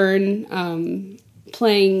Laura Dern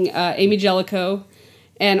playing Amy Jellicoe.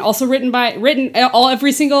 and also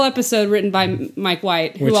every single episode written by Mike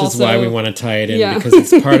White, which is why we want to tie it in because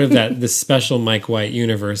it's part of this special Mike White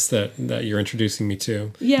universe that you're introducing me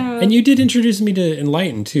to. Yeah, and you did introduce me to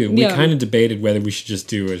Enlightened too. We kind of debated whether we should just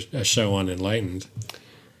do a show on Enlightened.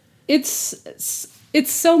 It's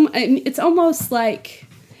almost like,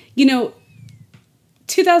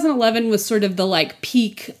 2011 was sort of the like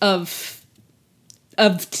peak of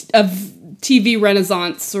TV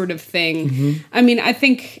renaissance sort of thing. Mm-hmm. I mean, I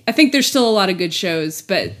think there's still a lot of good shows,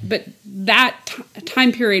 but that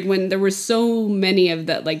time period when there were so many of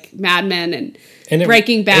that, like Mad Men and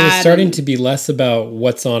Breaking Bad, it was starting to be less about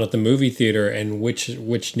what's on at the movie theater and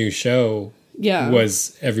which new show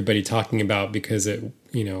was everybody talking about because it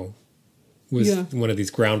was one of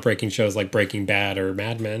these groundbreaking shows like Breaking Bad or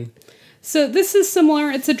Mad Men. So this is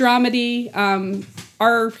similar. It's a dramedy.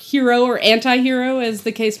 Our hero or anti-hero, as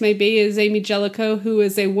the case may be, is Amy Jellicoe, who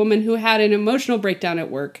is a woman who had an emotional breakdown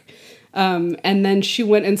at work. And then she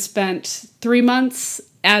went and spent 3 months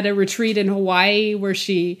at a retreat in Hawaii where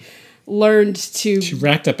she learned to... She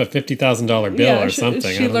racked up a $50,000 bill or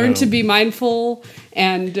something. She learned to be mindful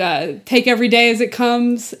and take every day as it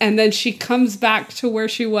comes. And then she comes back to where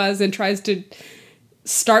she was and tries to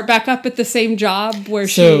start back up at the same job where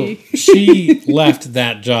she left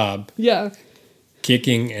that job. Yeah.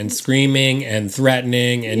 Kicking and screaming and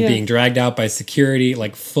threatening and being dragged out by security,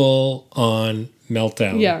 like full on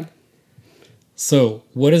meltdown. Yeah. So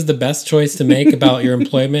what is the best choice to make about your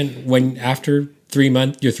employment when after 3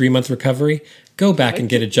 months, your 3 month recovery, go back and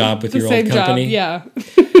get a job with your old company. Yeah.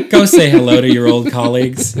 Go say hello to your old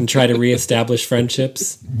colleagues and try to reestablish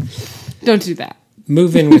friendships. Don't do that.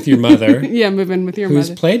 Move in with your mother. Move in with your mother.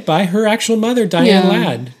 Who's played by her actual mother, Diane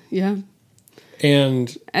Ladd. Yeah.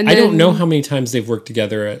 And I don't know how many times they've worked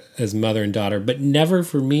together as mother and daughter, but never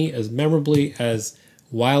for me as memorably as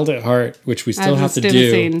Wild at Heart, which we still have to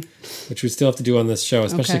do. Which we still have to do on this show,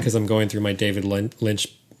 especially because I'm going through my David Lynch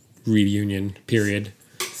reunion period.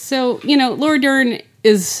 So, Laura Dern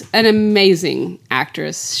is an amazing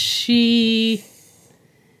actress. She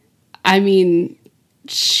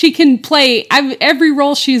can play every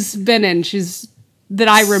role she's been in. That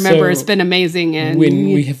I remember has been amazing. And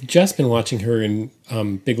we have just been watching her in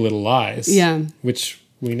Big Little Lies, which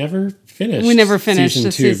we never finished. We never finished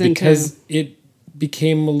season 2 because it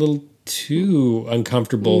became a little too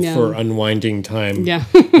uncomfortable for unwinding time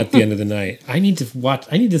at the end of the night. I need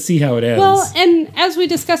to see how it ends. Well, and as we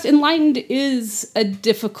discussed, Enlightened is a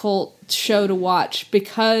difficult show to watch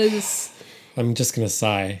because I'm just going to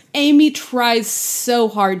sigh. Amy tries so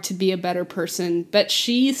hard to be a better person, but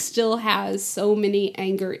she still has so many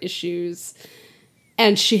anger issues.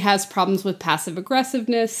 And she has problems with passive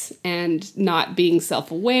aggressiveness and not being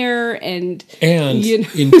self-aware. And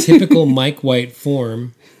in typical Mike White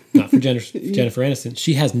form, not for Jennifer Aniston,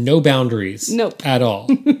 she has no boundaries at all.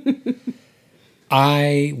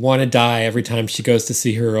 I want to die every time she goes to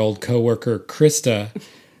see her old coworker, Krista,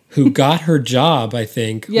 who got her job, I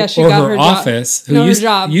think, or her office, who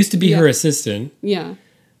used to be her assistant. Yeah.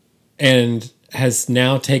 And has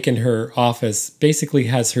now taken her office, basically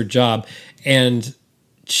has her job. And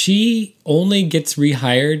she only gets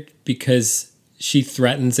rehired because she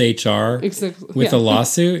threatens HR with a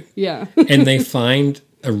lawsuit. Yeah. And they find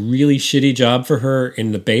a really shitty job for her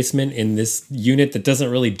in the basement in this unit that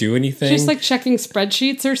doesn't really do anything. She's like checking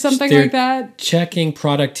spreadsheets or something like that. Checking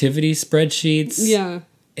productivity spreadsheets. Yeah.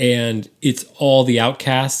 And it's all the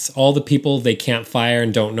outcasts, all the people they can't fire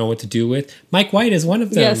and don't know what to do with. Mike White is one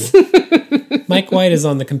of them. Yes. Mike White is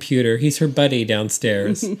on the computer. He's her buddy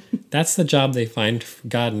downstairs. That's the job they find.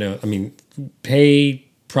 God knows. I mean, pay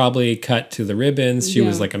probably cut to the ribbons. She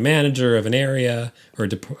was like a manager of an area. or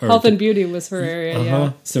Health and beauty was her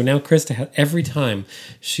area, So now Krista, every time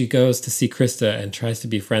she goes to see Krista and tries to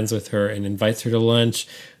be friends with her and invites her to lunch,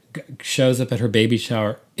 shows up at her baby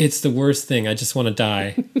shower, it's the worst thing. I just want to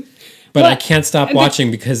die. But I can't stop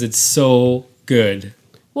watching because it's so good.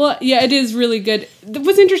 Well, yeah, it is really good.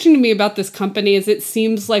 What's interesting to me about this company is it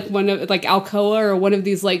seems like one of like Alcoa or one of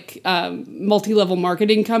these like multi-level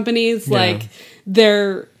marketing companies. Yeah. Like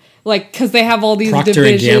they're like because they have all these Procter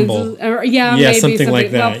divisions. And Gamble. Maybe something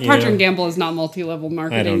like that. Well, Procter and Gamble is not multi-level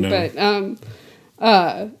marketing, I don't know.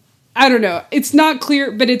 but I don't know. It's not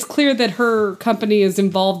clear, but it's clear that her company is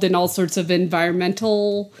involved in all sorts of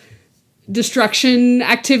environmental destruction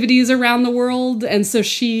activities around the world, and so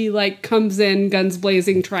she like comes in guns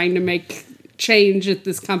blazing trying to make change at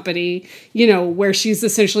this company, where she's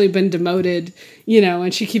essentially been demoted,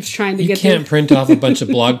 and she keeps trying to You get can't print off a bunch of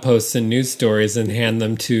blog posts and news stories and hand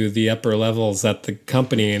them to the upper levels at the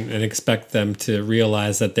company and expect them to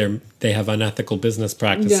realize that they have unethical business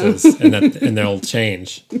practices and they'll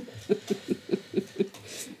change.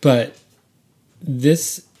 But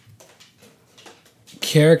this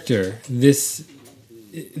character, this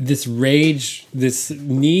rage, this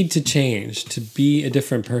need to change, to be a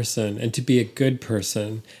different person and to be a good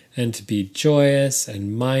person and to be joyous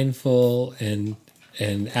and mindful and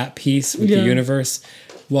at peace with the universe,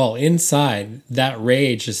 while inside that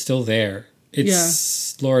rage is still there.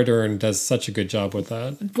 Laura Dern does such a good job with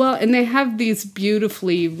that. Well, and they have these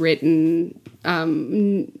beautifully written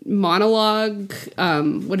monologue,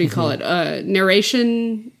 what do you call it?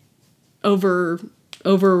 Narration over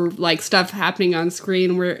like stuff happening on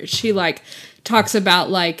screen, where she like talks about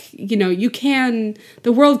like, the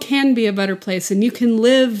world can be a better place and you can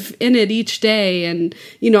live in it each day, and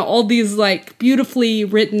all these like beautifully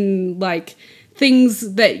written like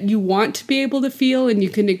things that you want to be able to feel, and you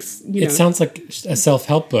can It sounds like a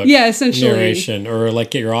self-help book. Yeah, essentially. Narration, or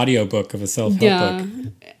like your audiobook of a self-help book.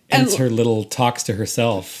 And it's her little talks to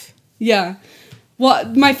herself. Yeah. Well,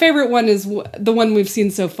 my favorite one is the one we've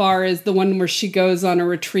seen so far, is the one where she goes on a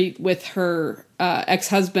retreat with her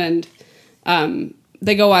ex-husband.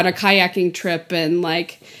 They go on a kayaking trip, and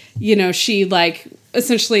like, she like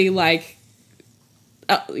essentially like,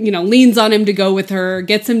 leans on him to go with her,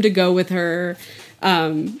 gets him to go with her.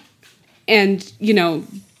 And,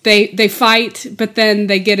 they fight, but then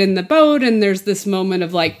they get in the boat and there's this moment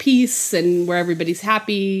of like peace and where everybody's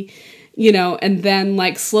happy, and then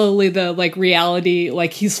like slowly the like reality,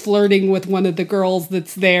 like he's flirting with one of the girls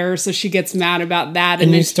that's there. So she gets mad about that.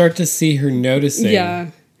 And you start to see her noticing. Yeah.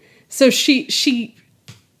 So she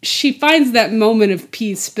finds that moment of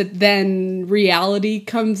peace, but then reality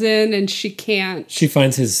comes in and she can't. She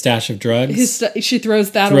finds his stash of drugs. She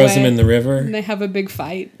throws that away. Throws him in the river. And they have a big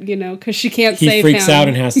fight, because she can't save him. He freaks out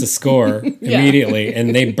and has to score immediately.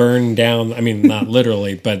 And they burn down, I mean, not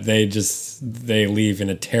literally, but they leave in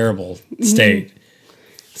a terrible state. Mm-hmm.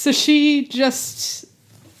 So she just,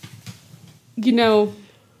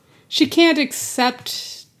 she can't accept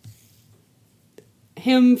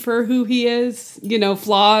him for who he is,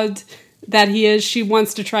 flawed that he is. She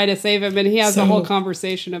wants to try to save him, and he has a whole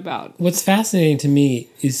conversation about. What's fascinating to me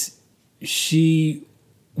is she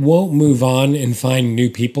won't move on and find new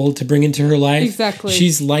people to bring into her life. Exactly.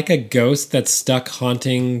 She's like a ghost that's stuck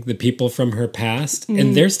haunting the people from her past,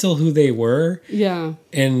 and they're still who they were. Yeah.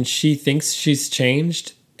 And she thinks she's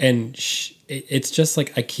changed, and it's just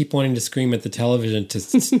like, I keep wanting to scream at the television to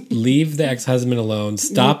leave the ex-husband alone,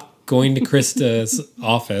 stop going to Krista's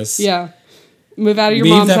office. Yeah. Move out of your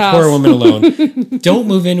mom's house. Leave that poor woman alone. Don't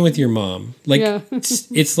move in with your mom. Like,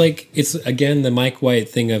 it's again the Mike White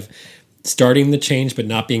thing of starting the change but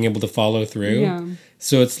not being able to follow through. Yeah.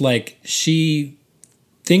 So it's like she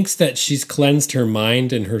thinks that she's cleansed her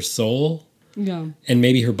mind and her soul. Yeah. And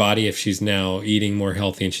maybe her body if she's now eating more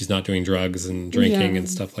healthy and she's not doing drugs and drinking and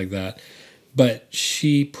stuff like that. But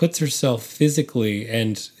she puts herself physically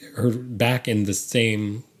and her back in the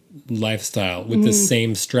same lifestyle with the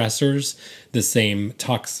same stressors, the same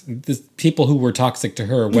the people who were toxic to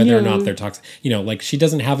her, whether or not they're toxic. Like she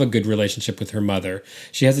doesn't have a good relationship with her mother.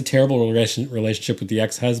 She has a terrible relationship with the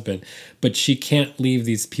ex-husband, but she can't leave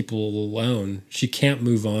these people alone. She can't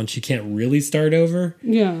move on. She can't really start over.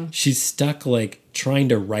 Yeah. She's stuck like trying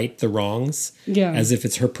to right the wrongs as if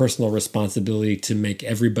it's her personal responsibility to make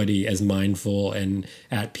everybody as mindful and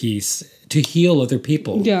at peace, to heal other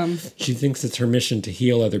people. Yeah. She thinks it's her mission to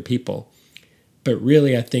heal other people. But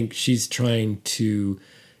really, I think she's trying to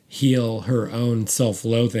heal her own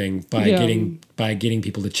self-loathing by getting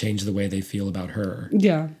people to change the way they feel about her.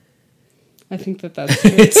 Yeah. I think that's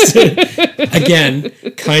true. It's, again,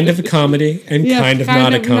 kind of a comedy and kind of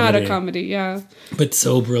not a comedy. Not a comedy, yeah. But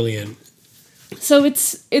so brilliant. So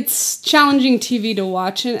it's challenging TV to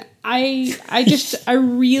watch, and I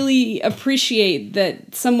really appreciate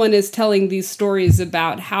that someone is telling these stories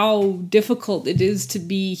about how difficult it is to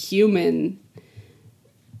be human,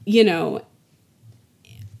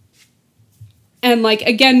 and like,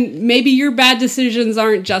 again, maybe your bad decisions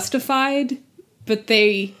aren't justified, but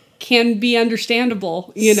they can be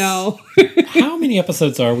understandable, How many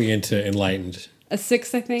episodes are we into Enlightened?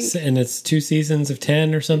 6, I think. And it's 2 seasons of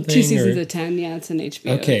 10 or something? 2 seasons of 10, yeah. It's an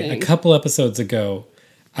HBO Okay, thing. A couple episodes ago,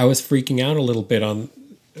 I was freaking out a little bit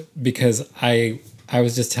because I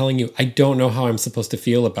was just telling you, I don't know how I'm supposed to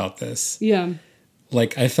feel about this. Yeah.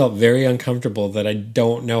 Like, I felt very uncomfortable that I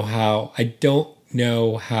don't know how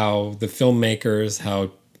the filmmakers,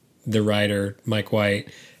 how the writer, Mike White,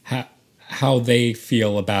 how they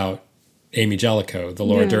feel about Amy Jellicoe, the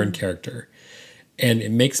Laura Dern character. And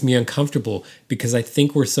it makes me uncomfortable because I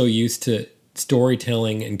think we're so used to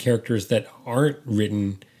storytelling and characters that aren't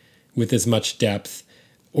written with as much depth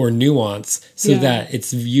or nuance, so that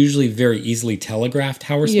it's usually very easily telegraphed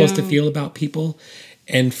how we're supposed to feel about people.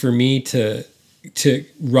 And for me to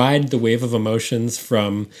ride the wave of emotions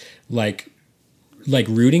from like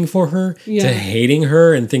rooting for her to hating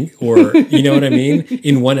her and or you know what I mean,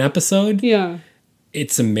 in one episode,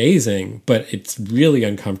 it's amazing, but it's really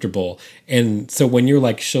uncomfortable. And so when you're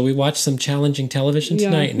like, shall we watch some challenging television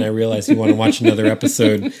tonight? And I realize you want to watch another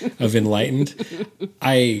episode of Enlightened.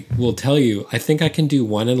 I will tell you, I think I can do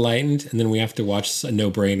one Enlightened, and then we have to watch a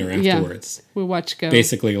No-Brainer afterwards. We'll watch Go.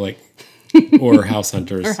 Basically, like, or House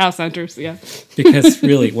Hunters. Or House Hunters, Because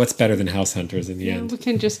really, what's better than House Hunters in the end? We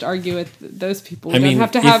can just argue with those people. We don't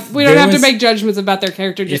have to make judgments about their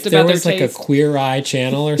character, just about their taste. If there was like a Queer Eye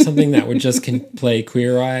channel or something that would just play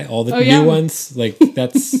Queer Eye, all the new ones, like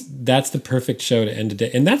that's the perfect show to end a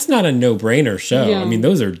day. And that's not a no-brainer show. Yeah. I mean,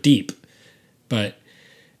 those are deep, but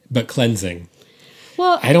cleansing.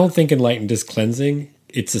 Well, I don't think Enlightened is cleansing.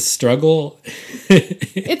 It's a struggle.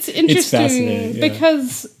 It's interesting. It's fascinating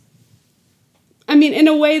because, I mean, in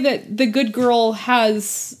a way that The Good Girl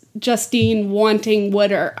has Justine wanting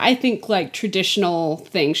what are, I think, like traditional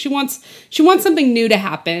things. She wants something new to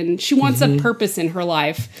happen. She wants a purpose in her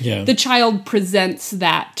life. Yeah. The child presents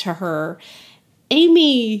that to her.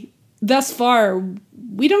 Amy, thus far,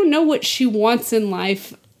 we don't know what she wants in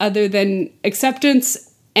life other than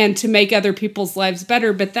acceptance and to make other people's lives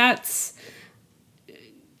better. But that's,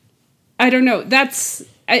 I don't know.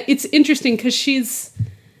 It's interesting because she's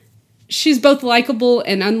both likable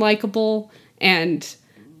and unlikable, and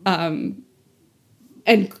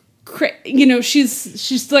you know,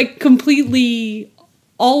 she's like completely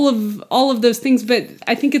all of those things. But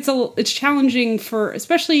I think it's challenging for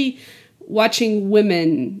especially watching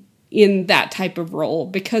women in that type of role,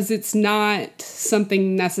 because it's not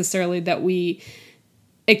something necessarily that we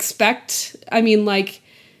expect. I mean, like,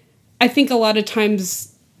 I think a lot of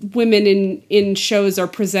times women in shows are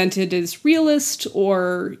presented as realist,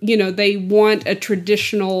 or, you know, they want a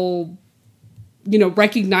traditional, you know,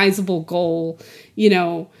 recognizable goal. You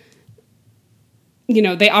know,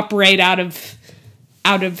 they operate out of,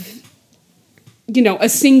 you know, a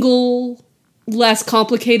single, less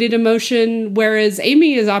complicated emotion, whereas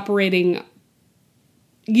Amy is operating,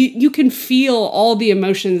 you can feel all the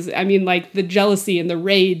emotions. I mean, like the jealousy and the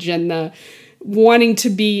rage and the wanting to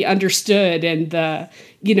be understood and the,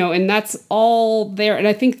 you know, and that's all there. And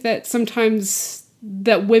I think that sometimes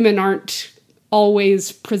that women aren't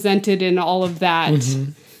always presented in all of that,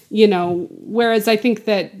 you know, whereas I think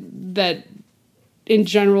that in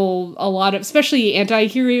general, a lot of, especially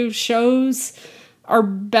anti-hero shows, are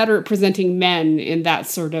better at presenting men in that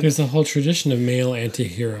sort of... There's a whole tradition of male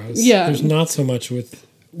anti-heroes. Yeah. There's not so much with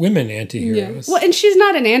women anti-heroes. Yeah. Well, and she's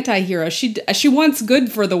not an anti-hero. She wants good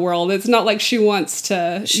for the world. It's not like she wants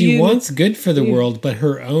to... She wants good for the world, but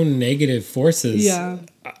her own negative forces...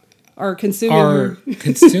 are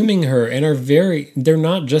consuming her and they're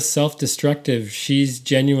not just self-destructive. She's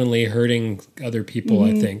genuinely hurting other people,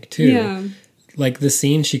 I think, too. Yeah. Like the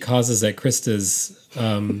scene she causes at Krista's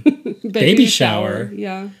baby shower.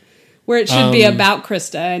 Yeah. Where it should be about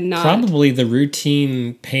Krista and not... Probably the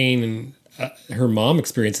routine pain her mom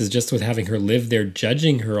experiences just with having her live there,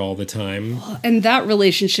 judging her all the time. And that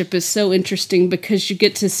relationship is so interesting because you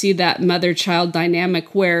get to see that mother-child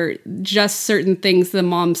dynamic where just certain things the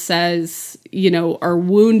mom says, you know, are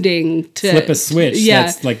wounding to... Flip a switch. Yeah.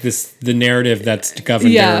 That's like the narrative that's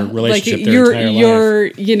governed their relationship like their entire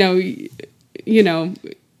life. You know,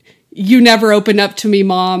 you never open up to me,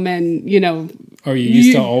 Mom, and, you know... Or you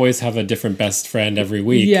used to always have a different best friend every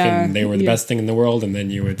week, and they were the best thing in the world, and then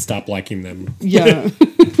you would stop liking them. Yeah.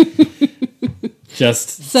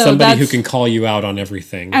 Just somebody who can call you out on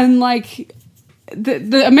everything. And, like,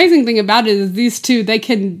 the amazing thing about it is these two, they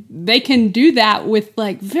can do that with,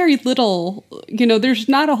 like, very little... You know, there's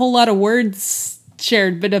not a whole lot of words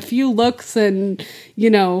shared, but a few looks and, you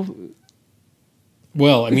know...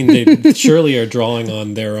 Well, I mean, they surely are drawing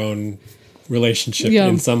on their own relationship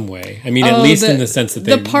in some way. I mean, at least in the sense that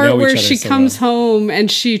they know each other so well. The part where she comes home and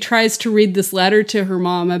she tries to read this letter to her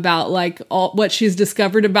mom about, like, all what she's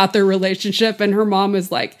discovered about their relationship, and her mom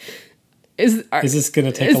is like, "Is this going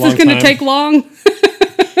to take a long time? Is this going to take long?"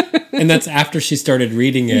 And that's after she started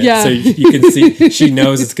reading it, so you can see she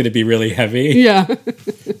knows it's going to be really heavy. Yeah.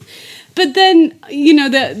 But then,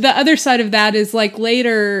 the other side of that is like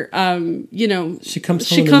later, she comes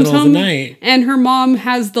home in the middle of the night, and her mom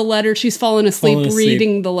has the letter. She's fallen asleep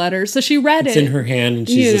reading the letter, so she read it's it. in her hand, and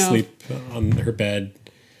she's asleep on her bed.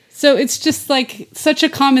 So it's just like such a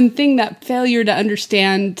common thing, that failure to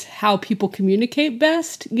understand how people communicate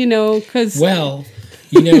best. Because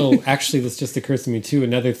actually, this just occurs to me too.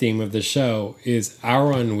 Another theme of the show is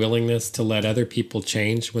our unwillingness to let other people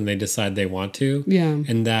change when they decide they want to. Yeah.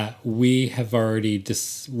 And that we have already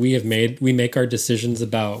we make our decisions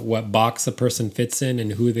about what box a person fits in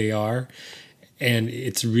and who they are. And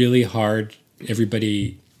it's really hard.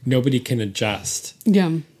 Nobody can adjust.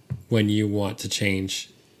 Yeah. When you want to change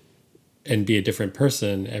and be a different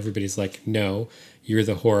person, everybody's like, no, you're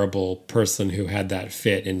the horrible person who had that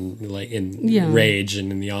fit in rage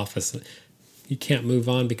and in the office. You can't move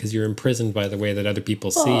on because you're imprisoned by the way that other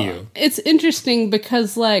people see you. It's interesting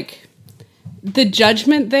because like the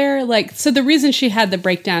judgment there, like, so the reason she had the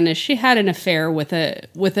breakdown is she had an affair with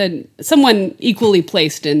someone equally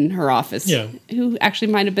placed in her office, who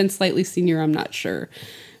actually might have been slightly senior. I'm not sure,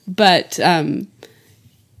 but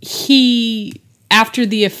after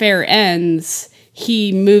the affair ends,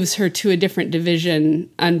 he moves her to a different division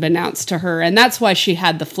unbeknownst to her. And that's why she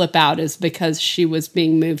had the flip out, is because she was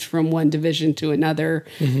being moved from one division to another,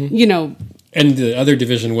 And the other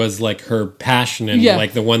division was like her passion and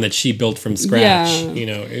like the one that she built from scratch,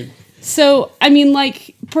 So, I mean,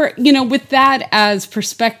 like, with that as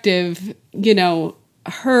perspective,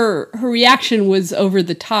 her reaction was over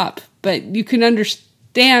the top, but you can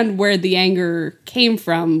understand where the anger came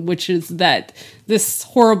from, which is that this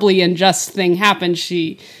horribly unjust thing happened.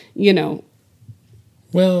 She, and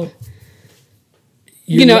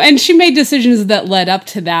she made decisions that led up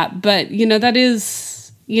to that, but that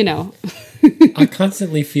is, I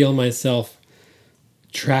constantly feel myself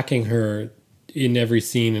tracking her in every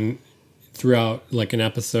scene and throughout like an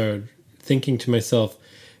episode, thinking to myself,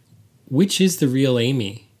 which is the real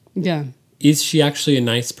Amy? Yeah. Is she actually a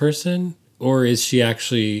nice person? Or is she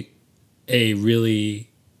actually a really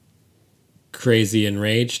crazy,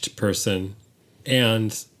 enraged person?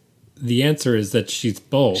 And the answer is that she's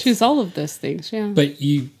both. She's all of those things, yeah. But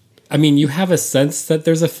you have a sense that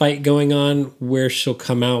there's a fight going on where she'll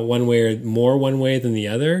come out one way than the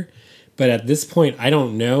other. But at this point, I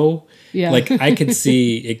don't know. Yeah. Like, I could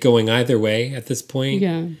see it going either way at this point.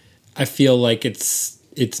 Yeah. I feel like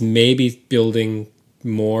it's maybe building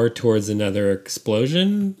more towards another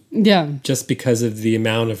explosion. Yeah. Just because of the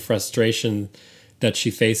amount of frustration that she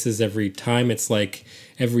faces every time. It's like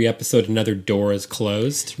every episode another door is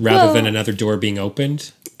closed rather than another door being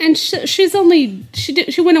opened. And she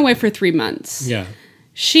went away for 3 months. Yeah.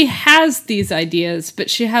 She has these ideas, but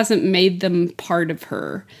she hasn't made them part of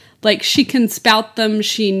her. Like, she can spout them,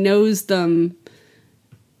 she knows them,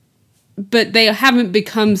 but they haven't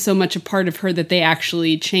become so much a part of her that they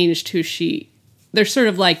actually changed who she. They're sort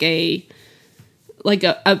of like a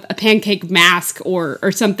pancake mask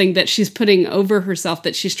or something that she's putting over herself,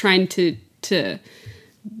 that she's trying to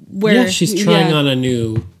wear. Yeah, she's trying on a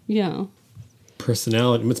new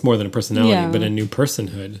personality. It's more than a personality, but a new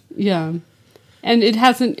personhood. Yeah. And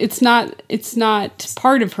it's not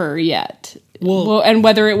part of her yet. Well, and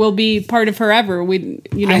whether it will be part of her ever, we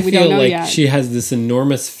don't know yet. I feel like she has this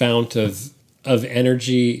enormous fount of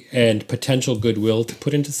energy and potential goodwill to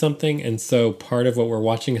put into something. And so part of what we're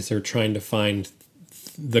watching is her trying to find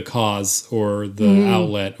the cause or the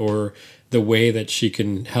outlet or the way that she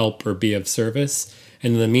can help or be of service.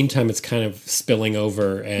 And in the meantime, it's kind of spilling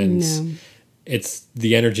over and it's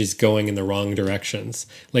the energy's going in the wrong directions.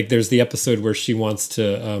 Like there's the episode where she wants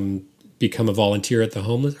to become a volunteer at the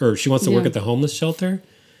homeless, or she wants to work at the homeless shelter.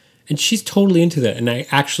 And she's totally into that. And I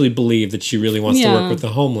actually believe that she really wants to work with the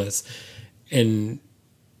homeless. And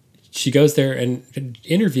she goes there and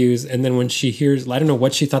interviews, and then when she hears, I don't know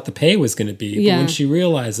what she thought the pay was going to be, but when she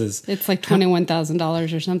realizes it's like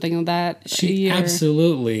 $21,000 or something like that, she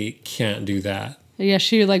absolutely can't do that. Yeah,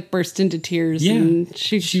 she like burst into tears. Yeah, and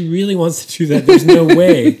she really wants to do that. There's no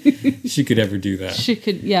way she could ever do that. She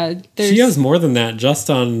could, She owes more than that just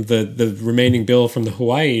on the remaining bill from the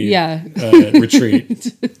Hawaii retreat.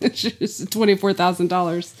 It's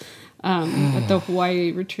 $24,000 at the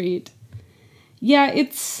Hawaii retreat. Yeah,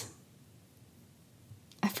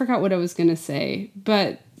 I forgot what I was going to say,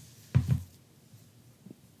 but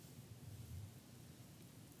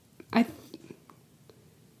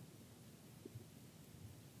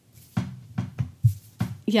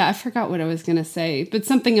I forgot what I was going to say, but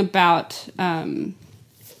something about, I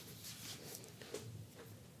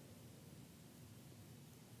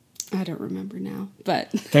don't remember now, but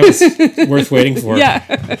that was worth waiting for.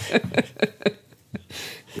 Yeah.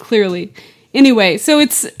 Clearly. Anyway, so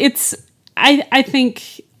it's I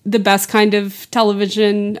think the best kind of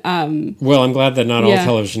television. Well, I'm glad that not all Yeah.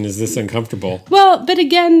 television is this uncomfortable. Well, but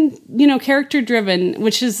again, character driven,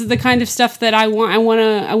 which is the kind of stuff that I want. I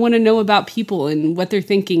want to know about people and what they're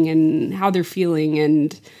thinking and how they're feeling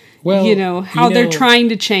and Well, how they're trying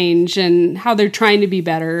to change and how they're trying to be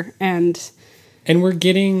better and we're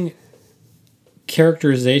getting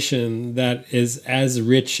characterization that is as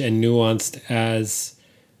rich and nuanced as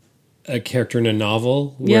a character in a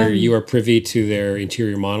novel where you are privy to their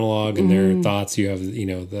interior monologue and their thoughts. You have,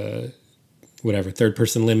 the whatever third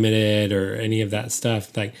person limited or any of that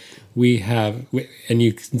stuff. Like and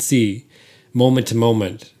you can see moment to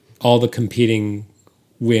moment all the competing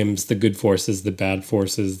whims, the good forces, the bad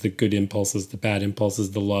forces, the good impulses, the bad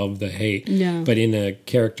impulses, the love, the hate. Yeah. But in a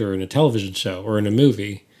character in a television show or in a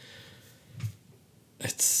movie,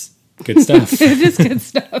 it's good stuff. it is good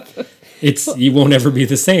stuff. You won't ever be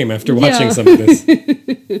the same after watching some of this.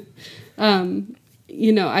 I'm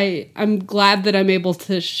glad that I'm able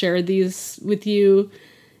to share these with you.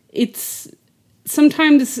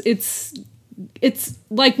 Sometimes it's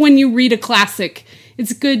like when you read a classic,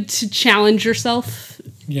 it's good to challenge yourself.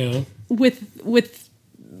 Yeah. With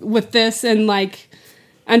this and like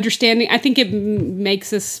understanding, I think it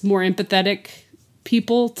makes us more empathetic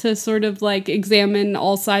people to sort of like examine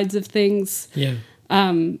all sides of things. Yeah.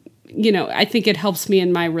 I think it helps me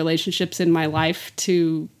in my relationships in my life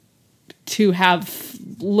to have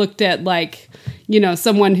looked at like,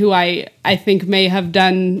 someone who I think may have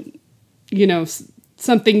done,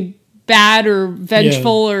 something bad or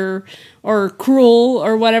vengeful or cruel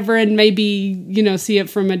or whatever, and maybe, see it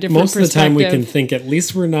from a different Most perspective. of the time we can think at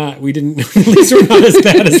least we're not as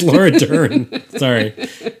bad as Laura Dern. Sorry.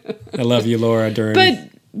 I love you, Laura Dern.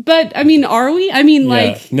 But I mean, are we? I mean,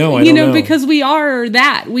 no, I don't know. because we are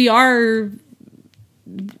that. We are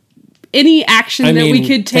any action that we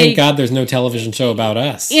could take. Thank God there's no television show about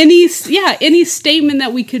us. Any statement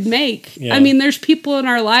that we could make. Yeah. I mean, there's people in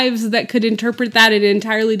our lives that could interpret that in an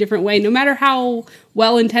entirely different way, no matter how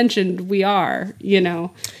well-intentioned we are,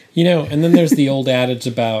 And then there's the old adage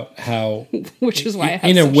about how, which is why I have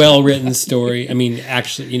in a such well-written story, I mean,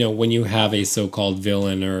 actually, when you have a so-called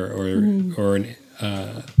villain or an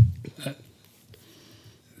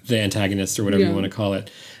the antagonist or whatever you want to call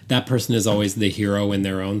it, that person is always the hero in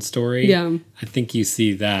their own story. Yeah. I think you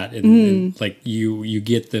see that and like you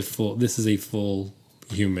get this is a full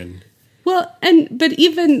human. Well, but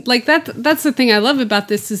even like that's the thing I love about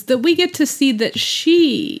this is that we get to see that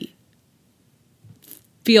she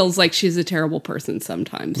feels like she's a terrible person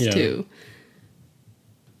sometimes too.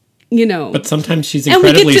 But sometimes she's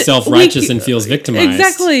incredibly self-righteous and feels victimized.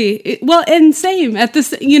 Exactly. Well, and same at the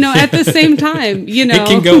same time, It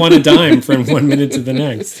can go on a dime from one minute to the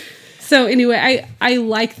next. So anyway, I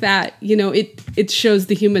like that, it shows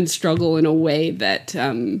the human struggle in a way that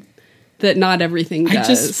that not everything does. I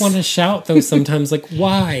just want to shout though sometimes, like,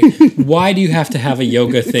 why? Why do you have to have a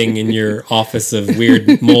yoga thing in your office of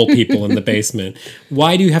weird mole people in the basement?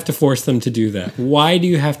 Why do you have to force them to do that? Why do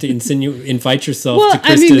you have to invite yourself to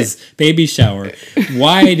Krista's baby shower?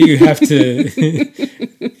 Why do you have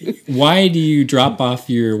to? Why do you drop off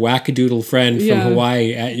your wackadoodle friend from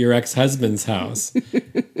Hawaii at your ex-husband's house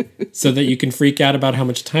so that you can freak out about how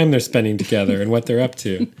much time they're spending together and what they're up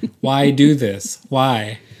to? Why do this?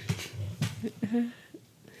 Why?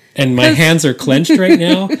 And my hands are clenched right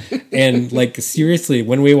now. And like, seriously,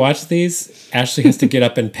 when we watch these, Ashley has to get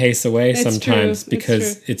up and pace away sometimes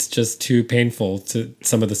because it's just too painful to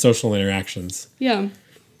some of the social interactions. Yeah.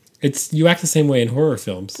 You act the same way in horror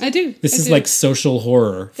films. I do. This is like social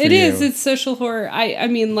horror for you. It is. It's social horror. I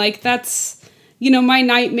mean, like, that's, my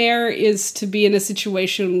nightmare is to be in a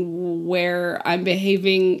situation where I'm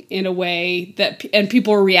behaving in a way and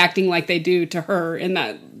people are reacting like they do to her in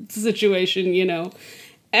that situation,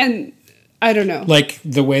 And I don't know. Like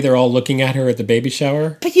the way they're all looking at her at the baby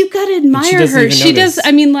shower. But you gotta admire her. She does.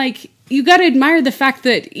 I mean, like, you gotta admire the fact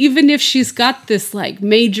that even if she's got this like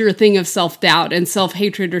major thing of self-doubt and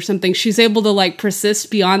self-hatred or something, she's able to like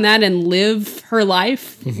persist beyond that and live her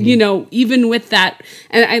life, even with that.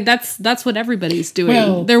 And that's what everybody's doing.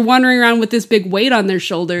 Well, they're wandering around with this big weight on their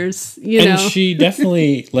shoulders, And she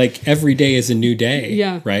definitely, like, every day is a new day.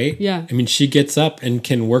 Yeah. Right? Yeah. I mean, she gets up and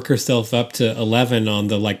can work herself up to 11 on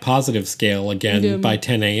the like positive scale again by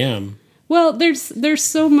 10 a.m. Well, there's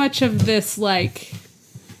so much of this, like,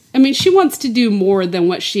 I mean, she wants to do more than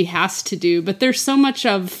what she has to do, but there's so much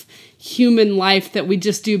of human life that we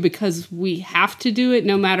just do because we have to do it,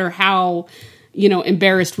 no matter how,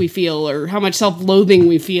 embarrassed we feel or how much self-loathing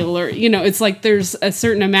we feel, or, it's like there's a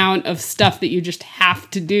certain amount of stuff that you just have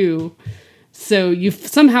to do. So you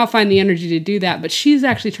somehow find the energy to do that, but she's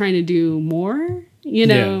actually trying to do more, you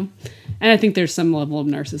know? Yeah. And I think there's some level of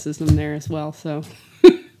narcissism there as well, so...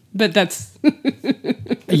 But that's...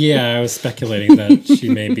 Yeah, I was speculating that she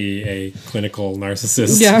may be a clinical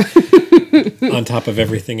narcissist. Yeah. On top of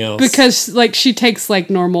everything else. Because, like, she takes, like,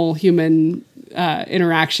 normal human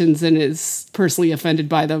interactions and is personally offended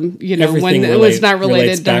by them, you know, everything when it was not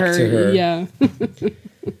related to her. Yeah.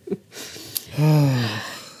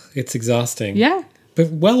 It's exhausting. Yeah. But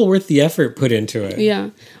well worth the effort put into it. Yeah.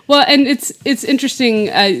 Well, and it's interesting.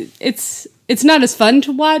 It's not as fun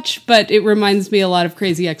to watch, but it reminds me a lot of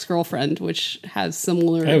Crazy Ex-Girlfriend, which has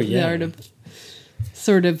similar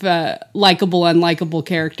sort of likable, unlikable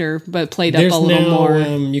character, but played up a little more.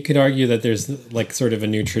 You could argue that there's like sort of a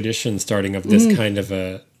new tradition starting of this kind of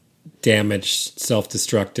a damaged,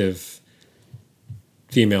 self-destructive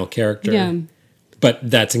female character. Yeah. But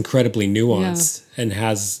that's incredibly nuanced and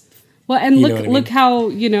has... Well, and look how,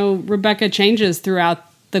 you know, Rebecca changes throughout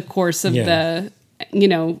the course of the, you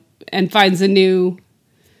know, and finds a new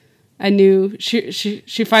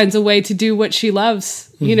she finds a way to do what she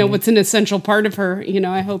loves, you know, what's an essential part of her. You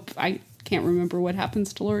know, I can't remember what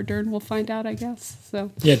happens to Laura Dern. We'll find out, I guess.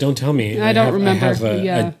 So yeah, don't tell me. I don't remember. I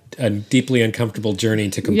have a deeply uncomfortable journey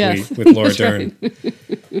to complete with Laura Dern.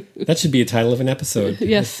 Right. That should be a title of an episode.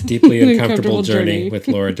 Yes. Deeply uncomfortable journey with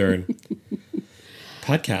Laura Dern.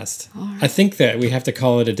 Podcast. Right. I think that we have to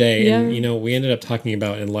call it a day. Yeah. And, you know, we ended up talking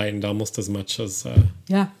about Enlightened almost as much as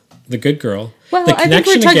The Good Girl. Well, I think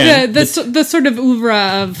we're talking the sort of oeuvre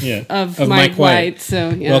of Mike White. So,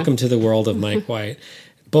 yeah. Welcome to the world of Mike White.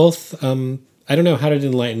 Both, I don't know, how did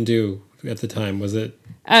Enlightened do at the time? Was it...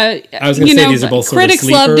 I was going to say these are both sort of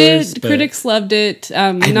sleepers. Critics loved it.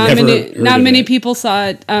 Not many people saw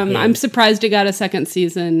it. I'm surprised it got a second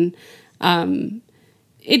season.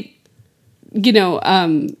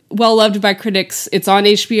 Well loved by critics. It's on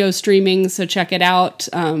HBO streaming, so check it out.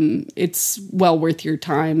 It's well worth your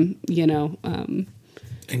time, you know. And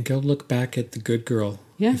go look back at The Good Girl.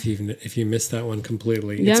 Yeah. If you missed that one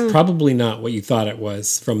completely. Yeah. It's probably not what you thought it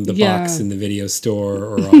was from the box in the video store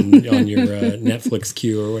or on your Netflix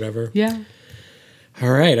queue or whatever. Yeah.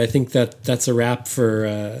 All right, I think that's a wrap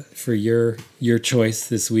for your choice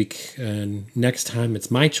this week. And next time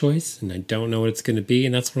it's my choice, and I don't know what it's going to be.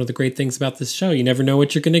 And that's one of the great things about this show. You never know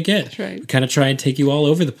what you're going to get. That's right. We kind of try and take you all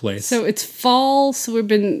over the place. So it's fall. So we've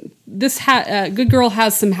been Good Girl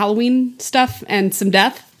has some Halloween stuff and some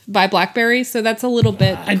death by Blackberry. So that's a little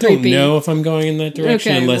bit. I don't know if I'm going in that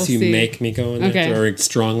direction unless you make me go in that or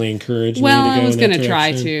strongly encourage me to go in that direction. Well, I was going to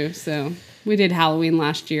try to. So we did Halloween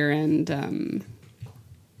last year, and.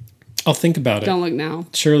 I'll think about it. Don't look now.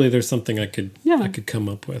 Surely there's something I could come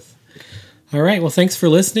up with. All right. Well, thanks for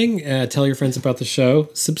listening. Tell your friends about the show.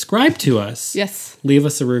 Subscribe to us. Yes. Leave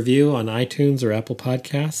us a review on iTunes or Apple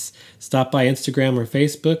Podcasts. Stop by Instagram or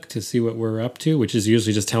Facebook to see what we're up to, which is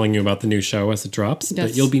usually just telling you about the new show as it drops.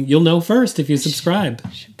 Yes. But you'll know first if you subscribe. I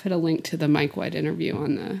should put a link to the Mike White interview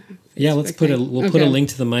on the Facebook let's put put a link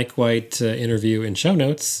to the Mike White interview in show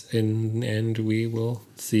notes, and we will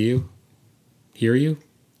see you, hear you.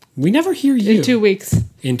 We never hear you. In 2 weeks.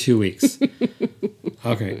 In 2 weeks.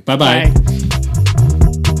 Okay. Bye-bye. Bye.